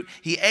fruit,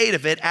 he ate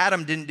of it.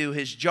 Adam didn't do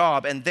his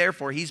job, and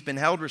therefore he's been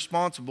held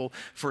responsible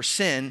for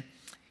sin.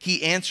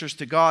 He answers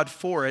to God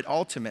for it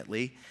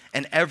ultimately,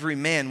 and every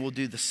man will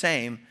do the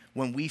same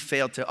when we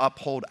fail to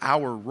uphold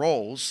our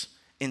roles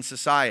in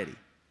society.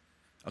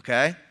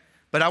 Okay?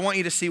 But I want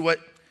you to see what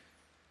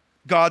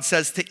God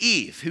says to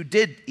Eve, who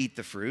did eat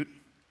the fruit.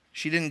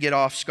 She didn't get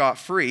off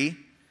scot-free.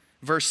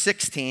 Verse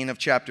 16 of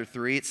chapter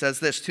 3, it says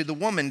this: "To the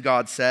woman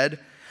God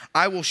said,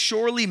 I will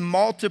surely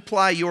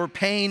multiply your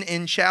pain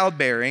in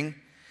childbearing.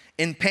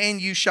 In pain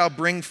you shall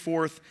bring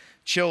forth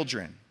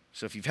children."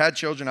 So if you've had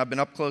children, I've been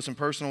up close and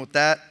personal with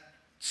that.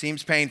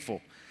 Seems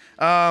painful.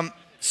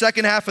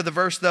 Second half of the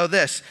verse, though,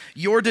 this: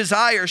 your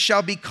desire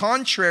shall be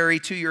contrary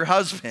to your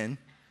husband,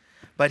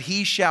 but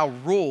he shall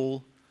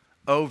rule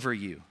over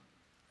you.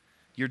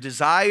 Your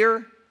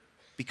desire,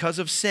 because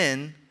of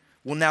sin,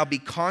 will now be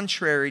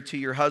contrary to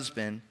your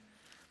husband,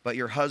 but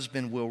your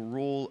husband will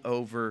rule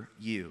over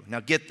you. Now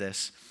get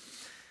this.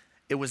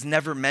 It was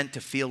never meant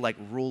to feel like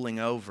ruling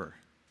over.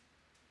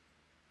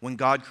 When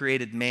God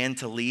created man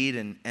to lead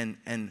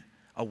and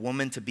a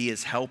woman to be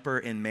his helper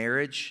in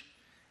marriage,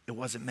 it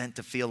wasn't meant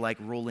to feel like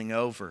ruling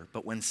over.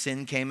 But when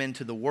sin came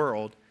into the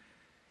world,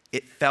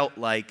 it felt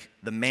like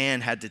the man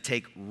had to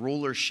take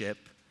rulership,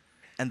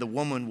 and the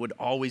woman would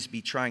always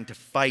be trying to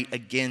fight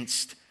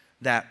against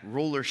that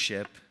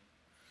rulership.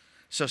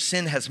 So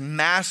sin has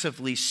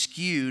massively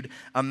skewed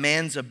a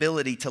man's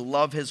ability to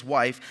love his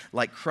wife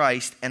like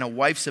Christ, and a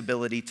wife's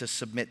ability to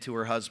submit to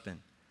her husband.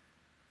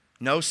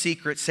 No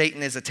secret,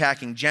 Satan is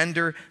attacking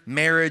gender,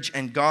 marriage,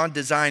 and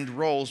God-designed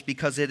roles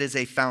because it is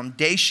a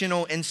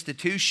foundational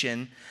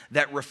institution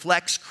that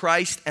reflects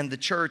Christ and the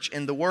church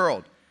in the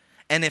world.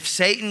 And if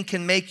Satan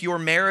can make your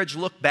marriage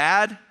look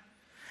bad,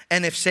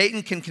 and if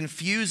Satan can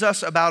confuse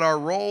us about our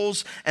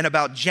roles and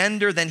about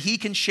gender, then he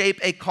can shape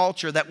a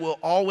culture that will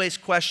always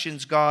question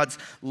God's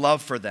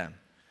love for them.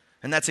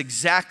 And that's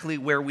exactly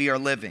where we are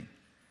living.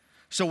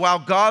 So while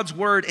God's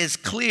word is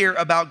clear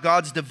about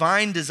God's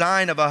divine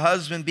design of a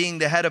husband being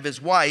the head of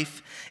his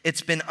wife,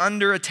 it's been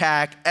under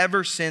attack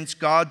ever since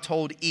God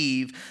told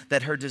Eve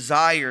that her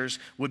desires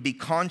would be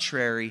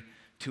contrary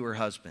to her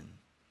husband.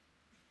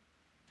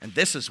 And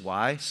this is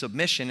why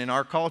submission in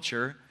our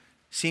culture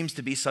seems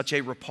to be such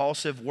a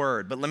repulsive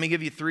word. But let me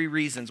give you 3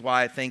 reasons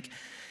why I think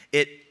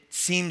it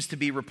seems to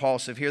be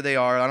repulsive. Here they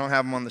are. I don't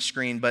have them on the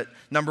screen. But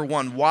number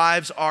 1,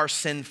 wives are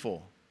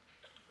sinful.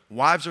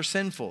 Wives are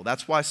sinful.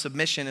 That's why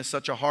submission is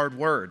such a hard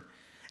word.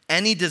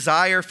 Any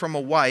desire from a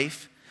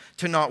wife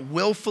to not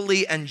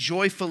willfully and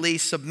joyfully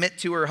submit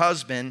to her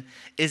husband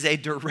is a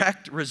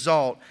direct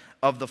result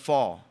of the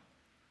fall.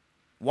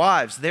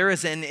 Wives, there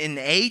is an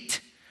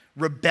innate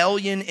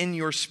rebellion in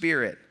your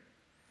spirit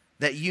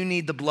that you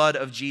need the blood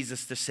of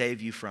Jesus to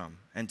save you from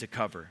and to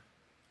cover.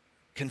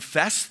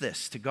 Confess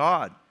this to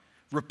God.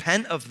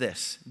 Repent of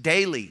this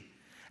daily.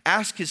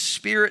 Ask his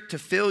Spirit to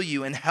fill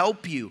you and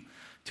help you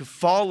to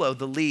follow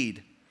the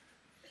lead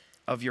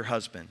of your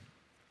husband.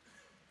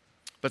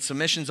 But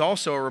submission is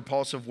also a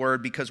repulsive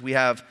word because we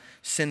have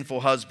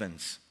sinful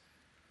husbands.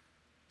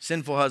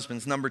 Sinful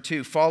husbands. Number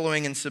 2,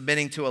 following and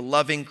submitting to a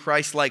loving,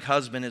 Christ-like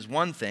husband is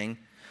one thing.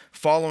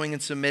 Following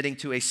and submitting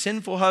to a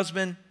sinful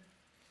husband,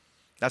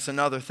 that's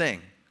another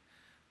thing.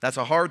 That's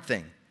a hard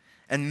thing.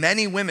 And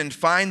many women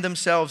find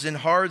themselves in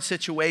hard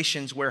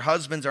situations where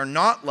husbands are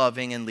not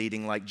loving and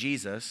leading like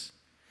Jesus.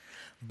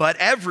 But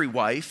every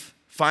wife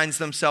finds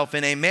themselves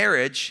in a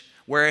marriage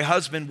where a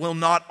husband will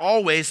not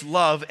always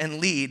love and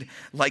lead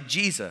like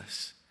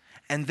Jesus.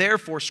 And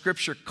therefore,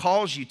 Scripture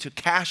calls you to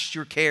cast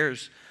your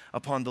cares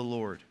upon the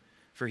Lord,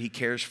 for he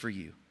cares for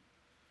you.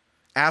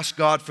 Ask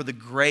God for the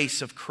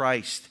grace of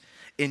Christ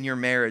in your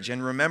marriage.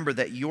 And remember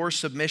that your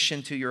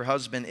submission to your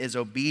husband is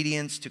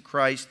obedience to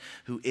Christ,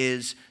 who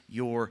is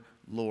your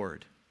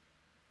Lord.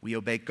 We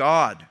obey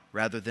God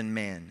rather than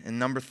man. And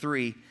number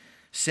 3,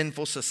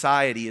 sinful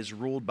society is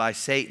ruled by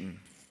Satan.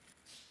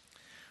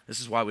 This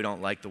is why we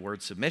don't like the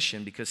word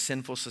submission, because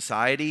sinful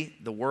society,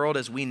 the world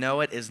as we know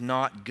it, is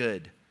not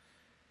good.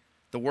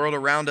 The world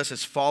around us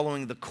is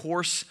following the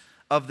course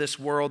of this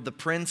world, the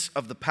prince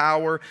of the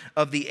power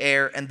of the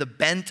air, and the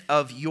bent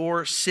of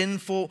your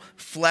sinful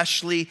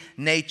fleshly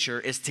nature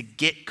is to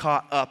get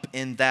caught up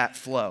in that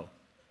flow.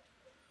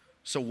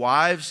 So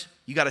wives,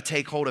 you got to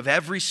take hold of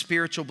every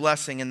spiritual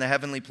blessing in the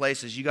heavenly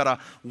places. You got to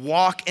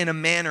walk in a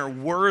manner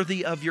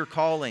worthy of your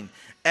calling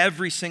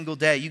every single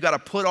day. You got to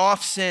put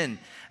off sin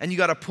and you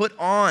got to put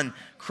on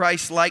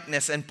Christ's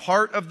likeness. And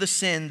part of the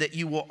sin that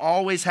you will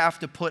always have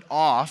to put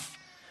off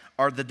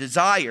are the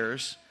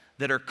desires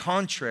that are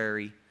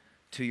contrary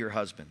to your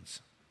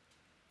husbands.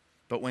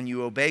 But when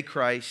you obey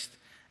Christ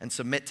and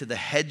submit to the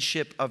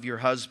headship of your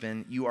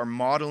husband, you are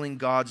modeling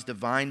God's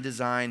divine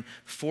design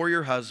for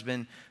your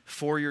husband,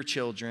 for your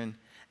children,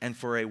 and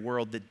for a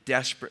world that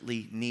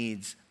desperately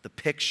needs the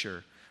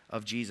picture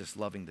of Jesus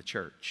loving the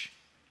church.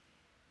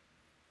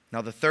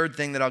 Now, the third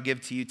thing that I'll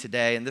give to you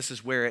today, and this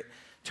is where it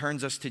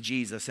turns us to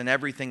Jesus, and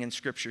everything in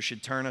Scripture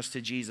should turn us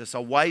to Jesus.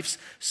 A wife's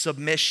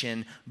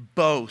submission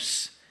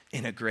boasts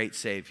in a great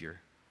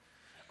Savior.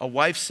 A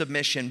wife's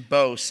submission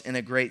boasts in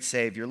a great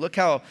Savior. Look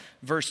how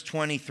verse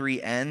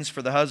 23 ends.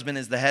 For the husband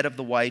is the head of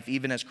the wife,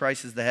 even as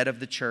Christ is the head of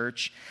the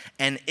church,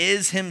 and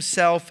is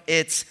himself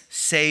its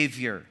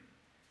Savior.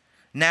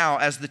 Now,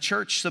 as the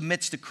church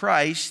submits to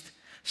Christ,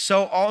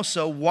 so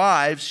also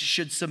wives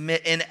should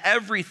submit in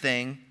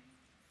everything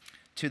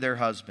to their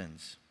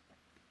husbands.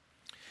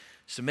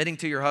 Submitting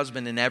to your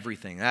husband in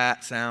everything,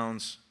 that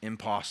sounds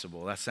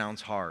impossible. That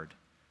sounds hard.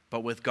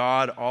 But with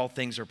God, all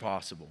things are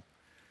possible.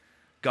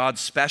 God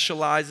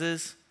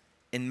specializes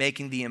in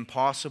making the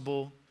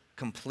impossible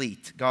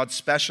complete. God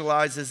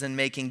specializes in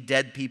making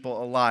dead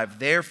people alive.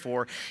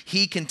 Therefore,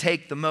 he can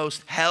take the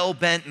most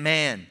hell-bent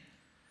man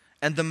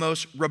and the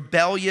most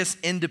rebellious,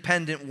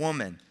 independent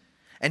woman.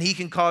 And he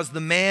can cause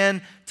the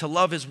man to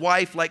love his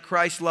wife like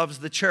Christ loves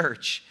the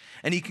church.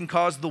 And he can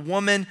cause the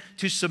woman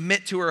to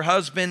submit to her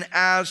husband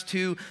as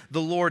to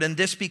the Lord. And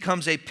this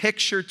becomes a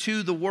picture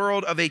to the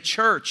world of a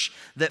church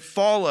that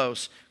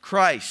follows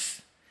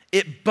Christ.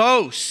 It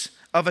boasts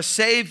of a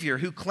Savior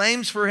who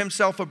claims for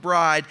himself a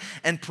bride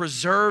and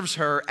preserves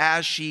her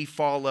as she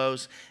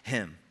follows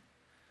him.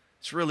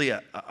 It's really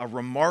a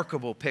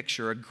remarkable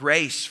picture, a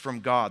grace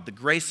from God, the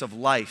grace of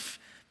life.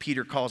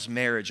 Peter calls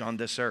marriage on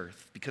this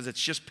earth, because it's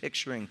just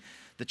picturing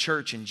the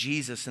church and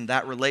Jesus and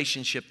that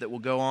relationship that will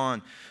go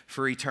on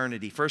for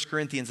eternity. 1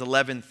 Corinthians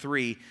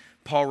 11:3,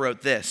 Paul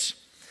wrote this,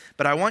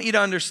 "But I want you to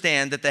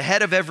understand that the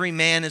head of every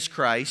man is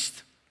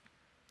Christ,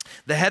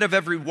 the head of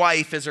every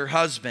wife is her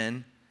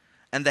husband,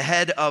 and the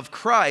head of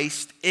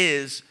Christ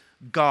is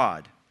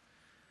God."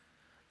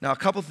 Now, a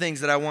couple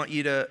things that I want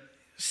you to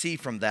see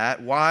from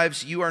that.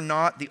 Wives, you are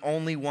not the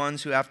only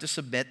ones who have to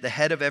submit. The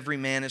head of every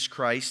man is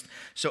Christ.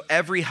 So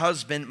every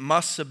husband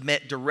must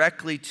submit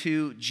directly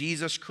to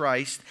Jesus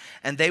Christ,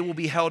 and they will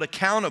be held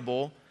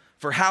accountable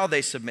for how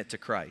they submit to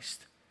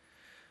Christ.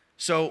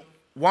 So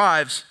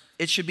wives,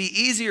 it should be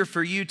easier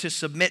for you to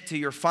submit to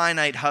your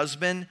finite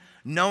husband,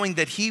 knowing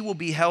that he will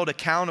be held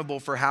accountable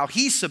for how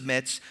he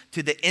submits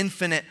to the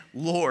infinite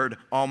Lord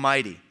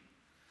Almighty.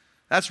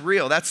 That's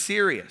real. That's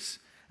serious.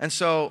 And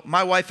so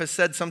my wife has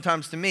said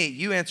sometimes to me,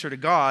 "You answer to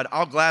God,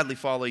 I'll gladly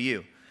follow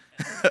you."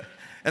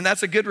 And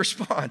that's a good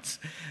response.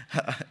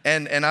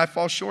 And I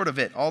fall short of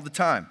it all the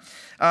time.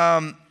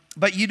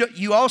 But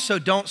you also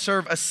don't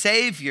serve a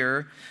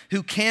Savior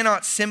who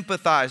cannot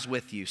sympathize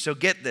with you. So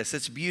get this,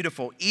 it's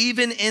beautiful.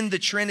 Even in the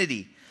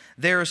Trinity,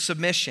 there is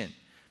submission,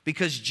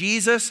 because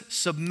Jesus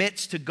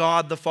submits to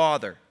God the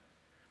Father.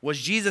 Was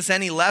Jesus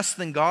any less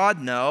than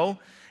God? No.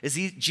 Is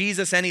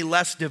Jesus any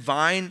less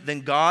divine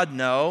than God?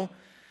 No.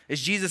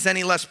 Is Jesus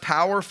any less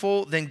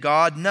powerful than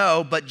God?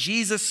 No. But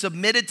Jesus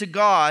submitted to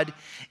God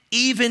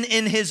even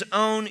in his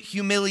own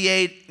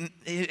humiliation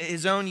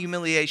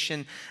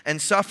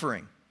and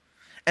suffering.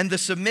 And the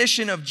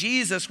submission of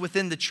Jesus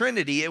within the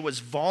Trinity, it was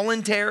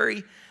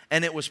voluntary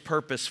and it was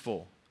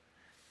purposeful.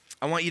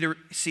 I want you to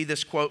see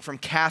this quote from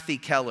Kathy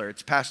Keller.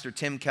 It's Pastor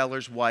Tim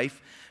Keller's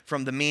wife,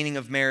 from The Meaning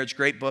of Marriage.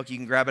 Great book. You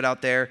can grab it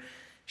out there.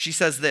 She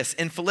says this,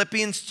 "In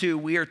Philippians 2,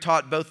 we are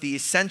taught both the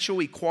essential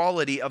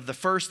equality of the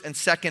first and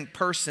second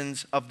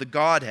persons of the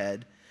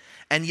Godhead,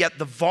 and yet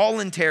the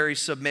voluntary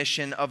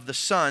submission of the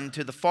Son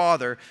to the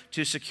Father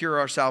to secure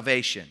our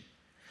salvation.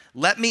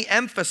 Let me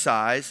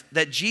emphasize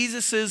that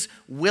Jesus'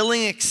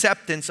 willing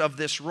acceptance of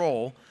this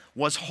role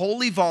was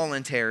wholly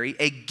voluntary,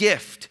 a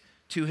gift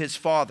to his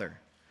Father.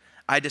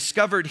 I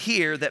discovered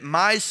here that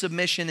my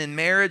submission in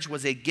marriage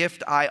was a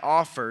gift I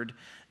offered,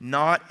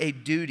 not a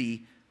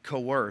duty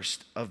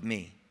coerced of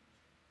me."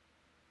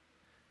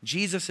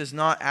 Jesus is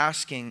not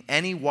asking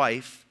any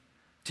wife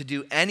to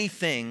do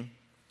anything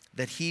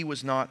that he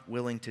was not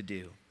willing to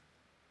do.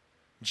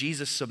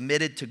 Jesus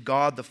submitted to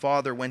God the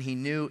Father when he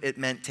knew it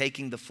meant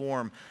taking the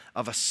form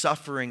of a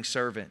suffering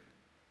servant.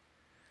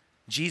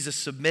 Jesus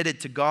submitted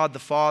to God the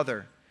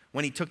Father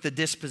when he took the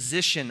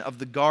disposition of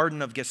the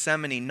Garden of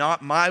Gethsemane.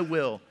 "Not my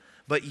will,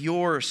 but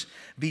yours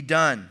be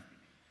done."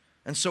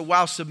 And so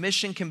while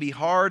submission can be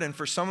hard, and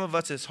for some of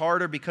us it's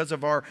harder because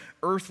of our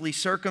earthly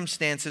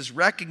circumstances,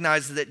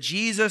 recognize that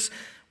Jesus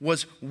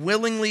was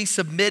willingly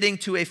submitting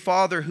to a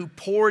Father who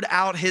poured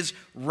out his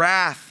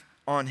wrath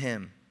on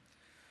him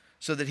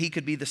so that he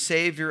could be the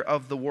Savior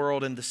of the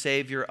world and the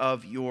Savior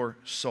of your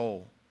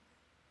soul.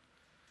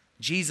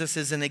 Jesus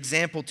is an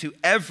example to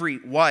every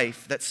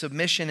wife that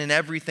submission in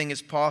everything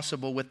is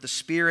possible with the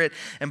Spirit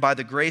and by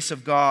the grace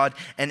of God,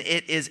 and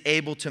it is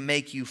able to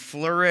make you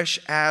flourish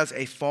as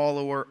a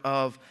follower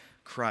of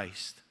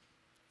Christ.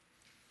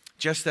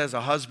 Just as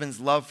a husband's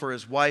love for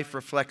his wife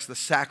reflects the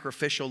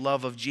sacrificial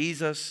love of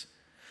Jesus,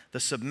 the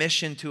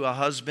submission to a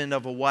husband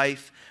of a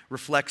wife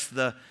reflects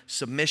the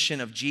submission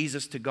of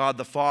Jesus to God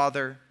the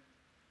Father.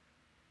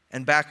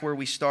 And back where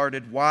we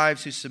started,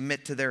 wives who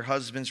submit to their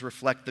husbands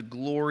reflect the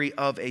glory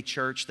of a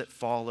church that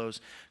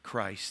follows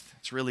Christ.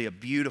 It's really a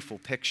beautiful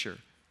picture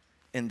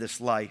in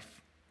this life.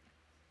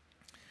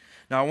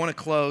 Now I want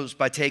to close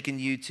by taking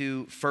you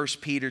to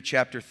 1 Peter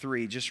chapter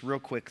 3, just real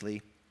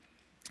quickly.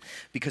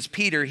 Because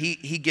Peter, he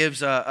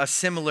gives a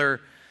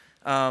similar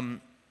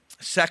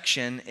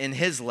section in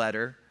his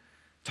letter,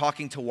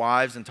 talking to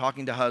wives and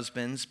talking to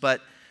husbands,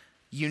 but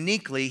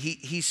uniquely,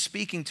 he's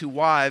speaking to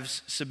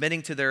wives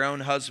submitting to their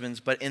own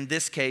husbands, but in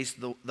this case,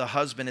 the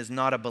husband is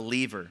not a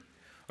believer,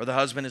 or the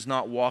husband is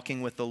not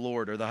walking with the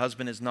Lord, or the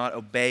husband is not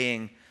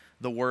obeying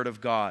the word of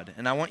God.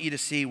 And I want you to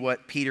see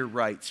what Peter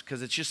writes,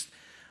 because it's just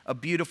a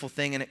beautiful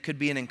thing, and it could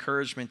be an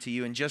encouragement to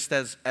you. And just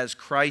as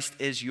Christ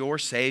is your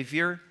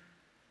Savior,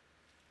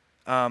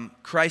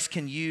 Christ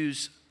can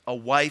use a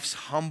wife's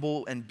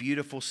humble and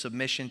beautiful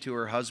submission to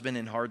her husband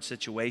in hard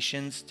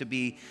situations to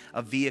be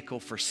a vehicle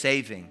for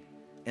saving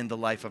in the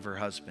life of her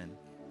husband.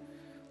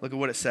 Look at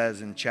what it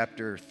says in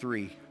chapter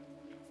 3.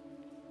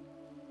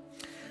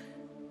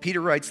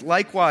 Peter writes,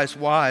 "Likewise,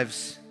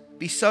 wives,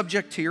 be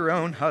subject to your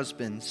own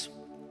husbands,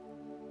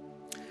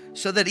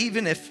 so that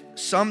even if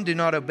some do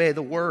not obey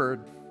the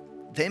word,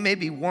 they may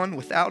be won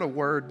without a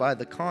word by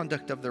the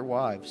conduct of their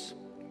wives,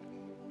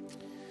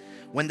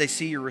 when they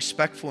see your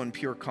respectful and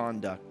pure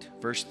conduct.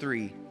 Verse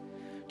 3,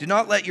 do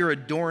not let your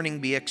adorning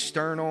be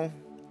external,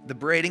 the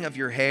braiding of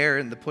your hair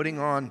and the putting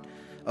on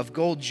of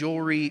gold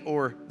jewelry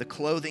or the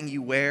clothing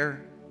you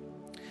wear,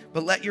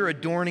 but let your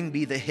adorning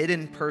be the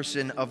hidden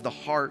person of the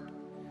heart,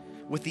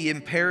 with the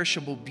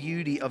imperishable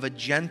beauty of a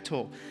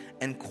gentle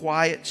and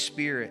quiet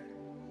spirit,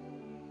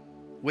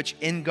 which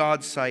in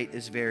God's sight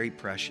is very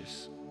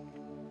precious.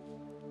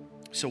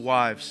 So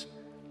wives,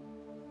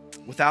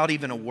 without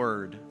even a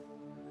word,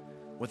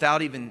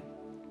 without even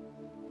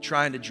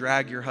trying to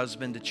drag your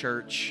husband to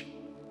church,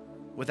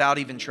 without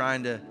even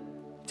trying to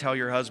tell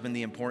your husband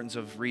the importance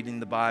of reading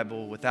the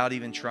Bible, without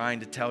even trying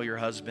to tell your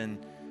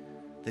husband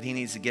that he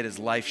needs to get his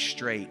life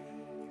straight,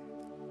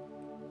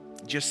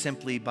 just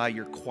simply by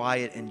your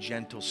quiet and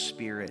gentle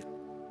spirit,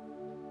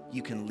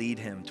 you can lead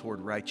him toward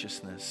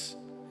righteousness.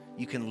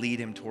 You can lead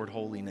him toward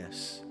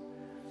holiness.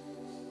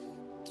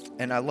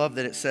 And I love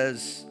that it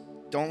says,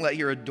 don't let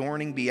your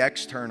adorning be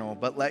external,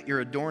 but let your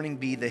adorning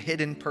be the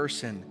hidden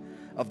person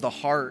of the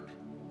heart,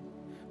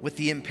 with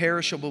the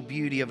imperishable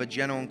beauty of a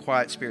gentle and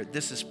quiet spirit.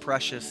 This is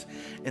precious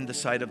in the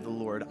sight of the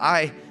Lord.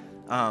 I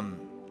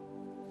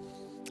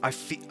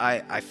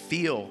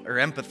feel or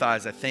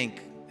empathize, I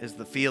think, is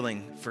the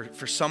feeling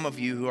for some of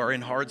you who are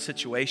in hard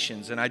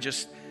situations. And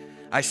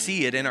I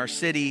see it in our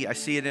city. I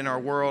see it in our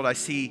world. I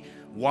see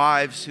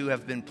wives who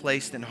have been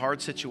placed in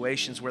hard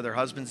situations where their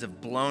husbands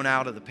have blown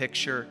out of the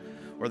picture,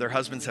 or their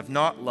husbands have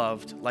not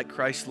loved like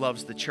Christ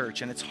loves the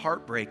church. And it's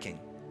heartbreaking.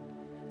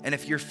 And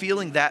if you're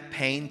feeling that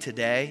pain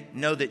today,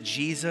 know that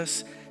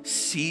Jesus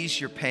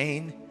sees your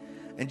pain,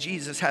 and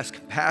Jesus has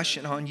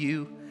compassion on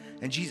you,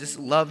 and Jesus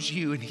loves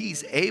you, and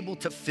he's able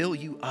to fill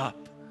you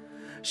up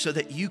so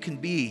that you can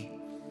be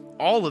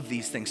all of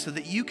these things, so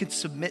that you can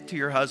submit to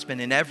your husband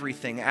in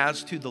everything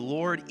as to the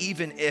Lord,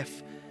 even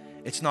if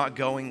it's not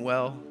going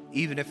well,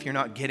 even if you're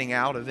not getting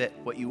out of it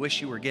what you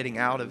wish you were getting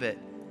out of it.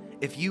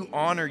 If you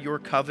honor your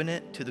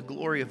covenant to the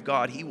glory of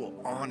God, he will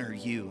honor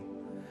you.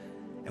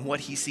 And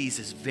what he sees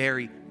is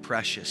very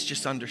precious.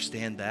 Just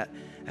understand that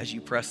as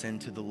you press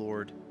into the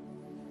Lord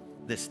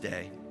this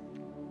day.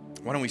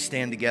 Why don't we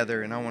stand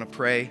together, and I want to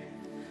pray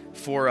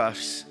for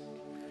us,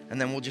 and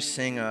then we'll just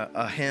sing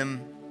a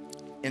hymn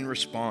in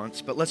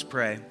response. But let's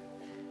pray.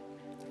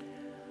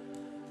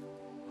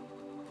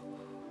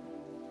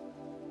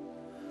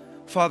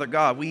 Father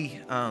God, we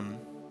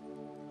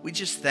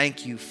just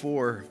thank you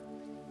for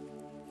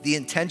the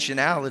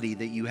intentionality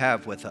that you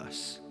have with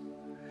us.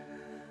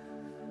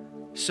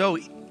 So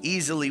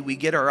easily we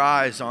get our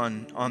eyes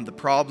on the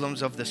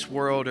problems of this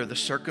world or the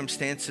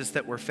circumstances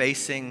that we're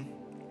facing.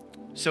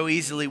 So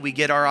easily we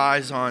get our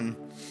eyes on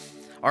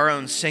our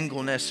own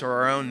singleness or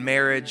our own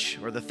marriage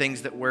or the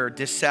things that we're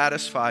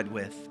dissatisfied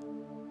with.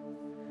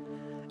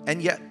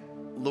 And yet,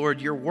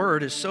 Lord, your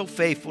word is so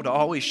faithful to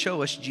always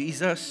show us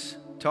Jesus,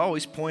 to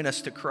always point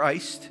us to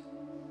Christ,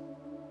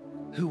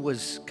 who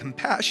was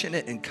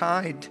compassionate and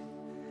kind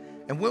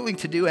and willing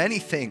to do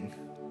anything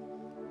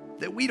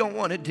that we don't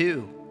want to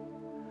do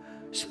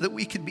so that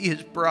we could be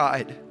his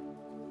bride.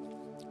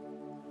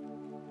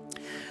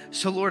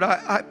 So Lord,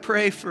 I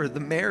pray for the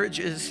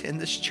marriages in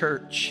this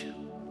church.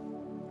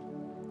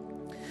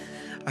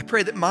 I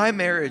pray that my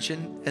marriage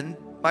and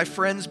my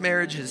friends'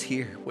 marriages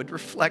here would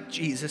reflect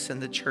Jesus in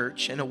the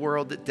church in a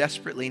world that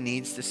desperately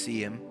needs to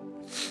see him.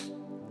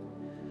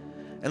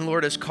 And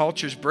Lord, as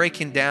culture's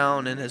breaking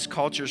down and as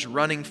culture's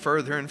running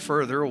further and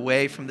further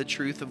away from the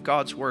truth of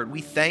God's word,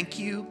 we thank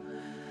you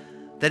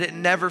that it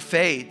never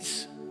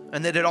fades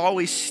and that it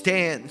always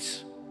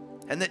stands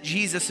and that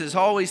Jesus is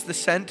always the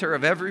center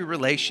of every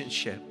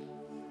relationship.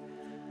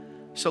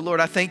 So Lord,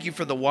 I thank you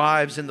for the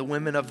wives and the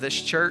women of this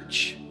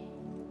church.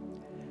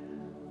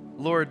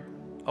 Lord,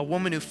 a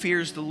woman who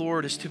fears the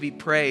Lord is to be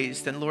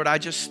praised. And Lord, I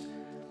just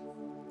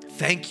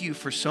thank you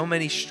for so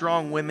many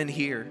strong women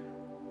here.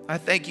 I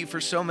thank you for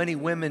so many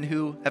women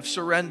who have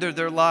surrendered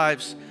their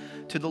lives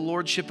to the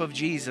lordship of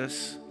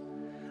Jesus.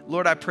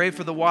 Lord, I pray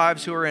for the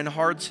wives who are in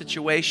hard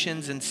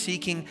situations and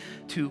seeking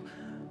to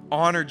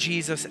honor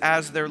Jesus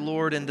as their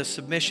Lord in the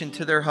submission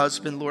to their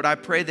husband. Lord, I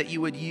pray that you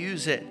would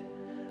use it.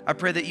 I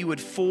pray that you would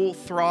full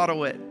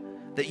throttle it,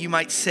 that you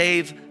might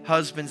save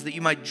husbands, that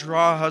you might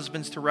draw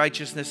husbands to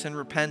righteousness and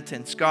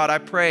repentance. God, I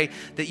pray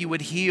that you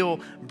would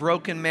heal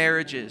broken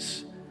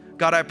marriages.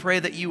 God, I pray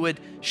that you would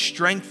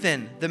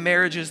strengthen the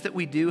marriages that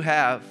we do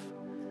have.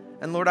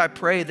 And Lord, I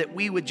pray that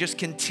we would just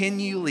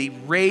continually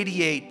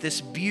radiate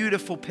this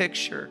beautiful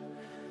picture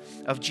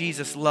of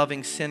Jesus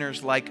loving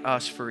sinners like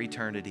us for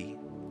eternity.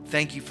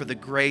 Thank you for the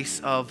grace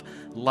of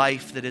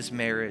life that is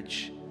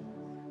marriage.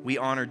 We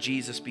honor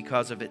Jesus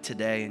because of it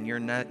today. In your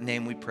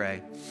name we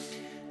pray.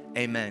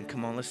 Amen.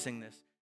 Come on, let's sing this.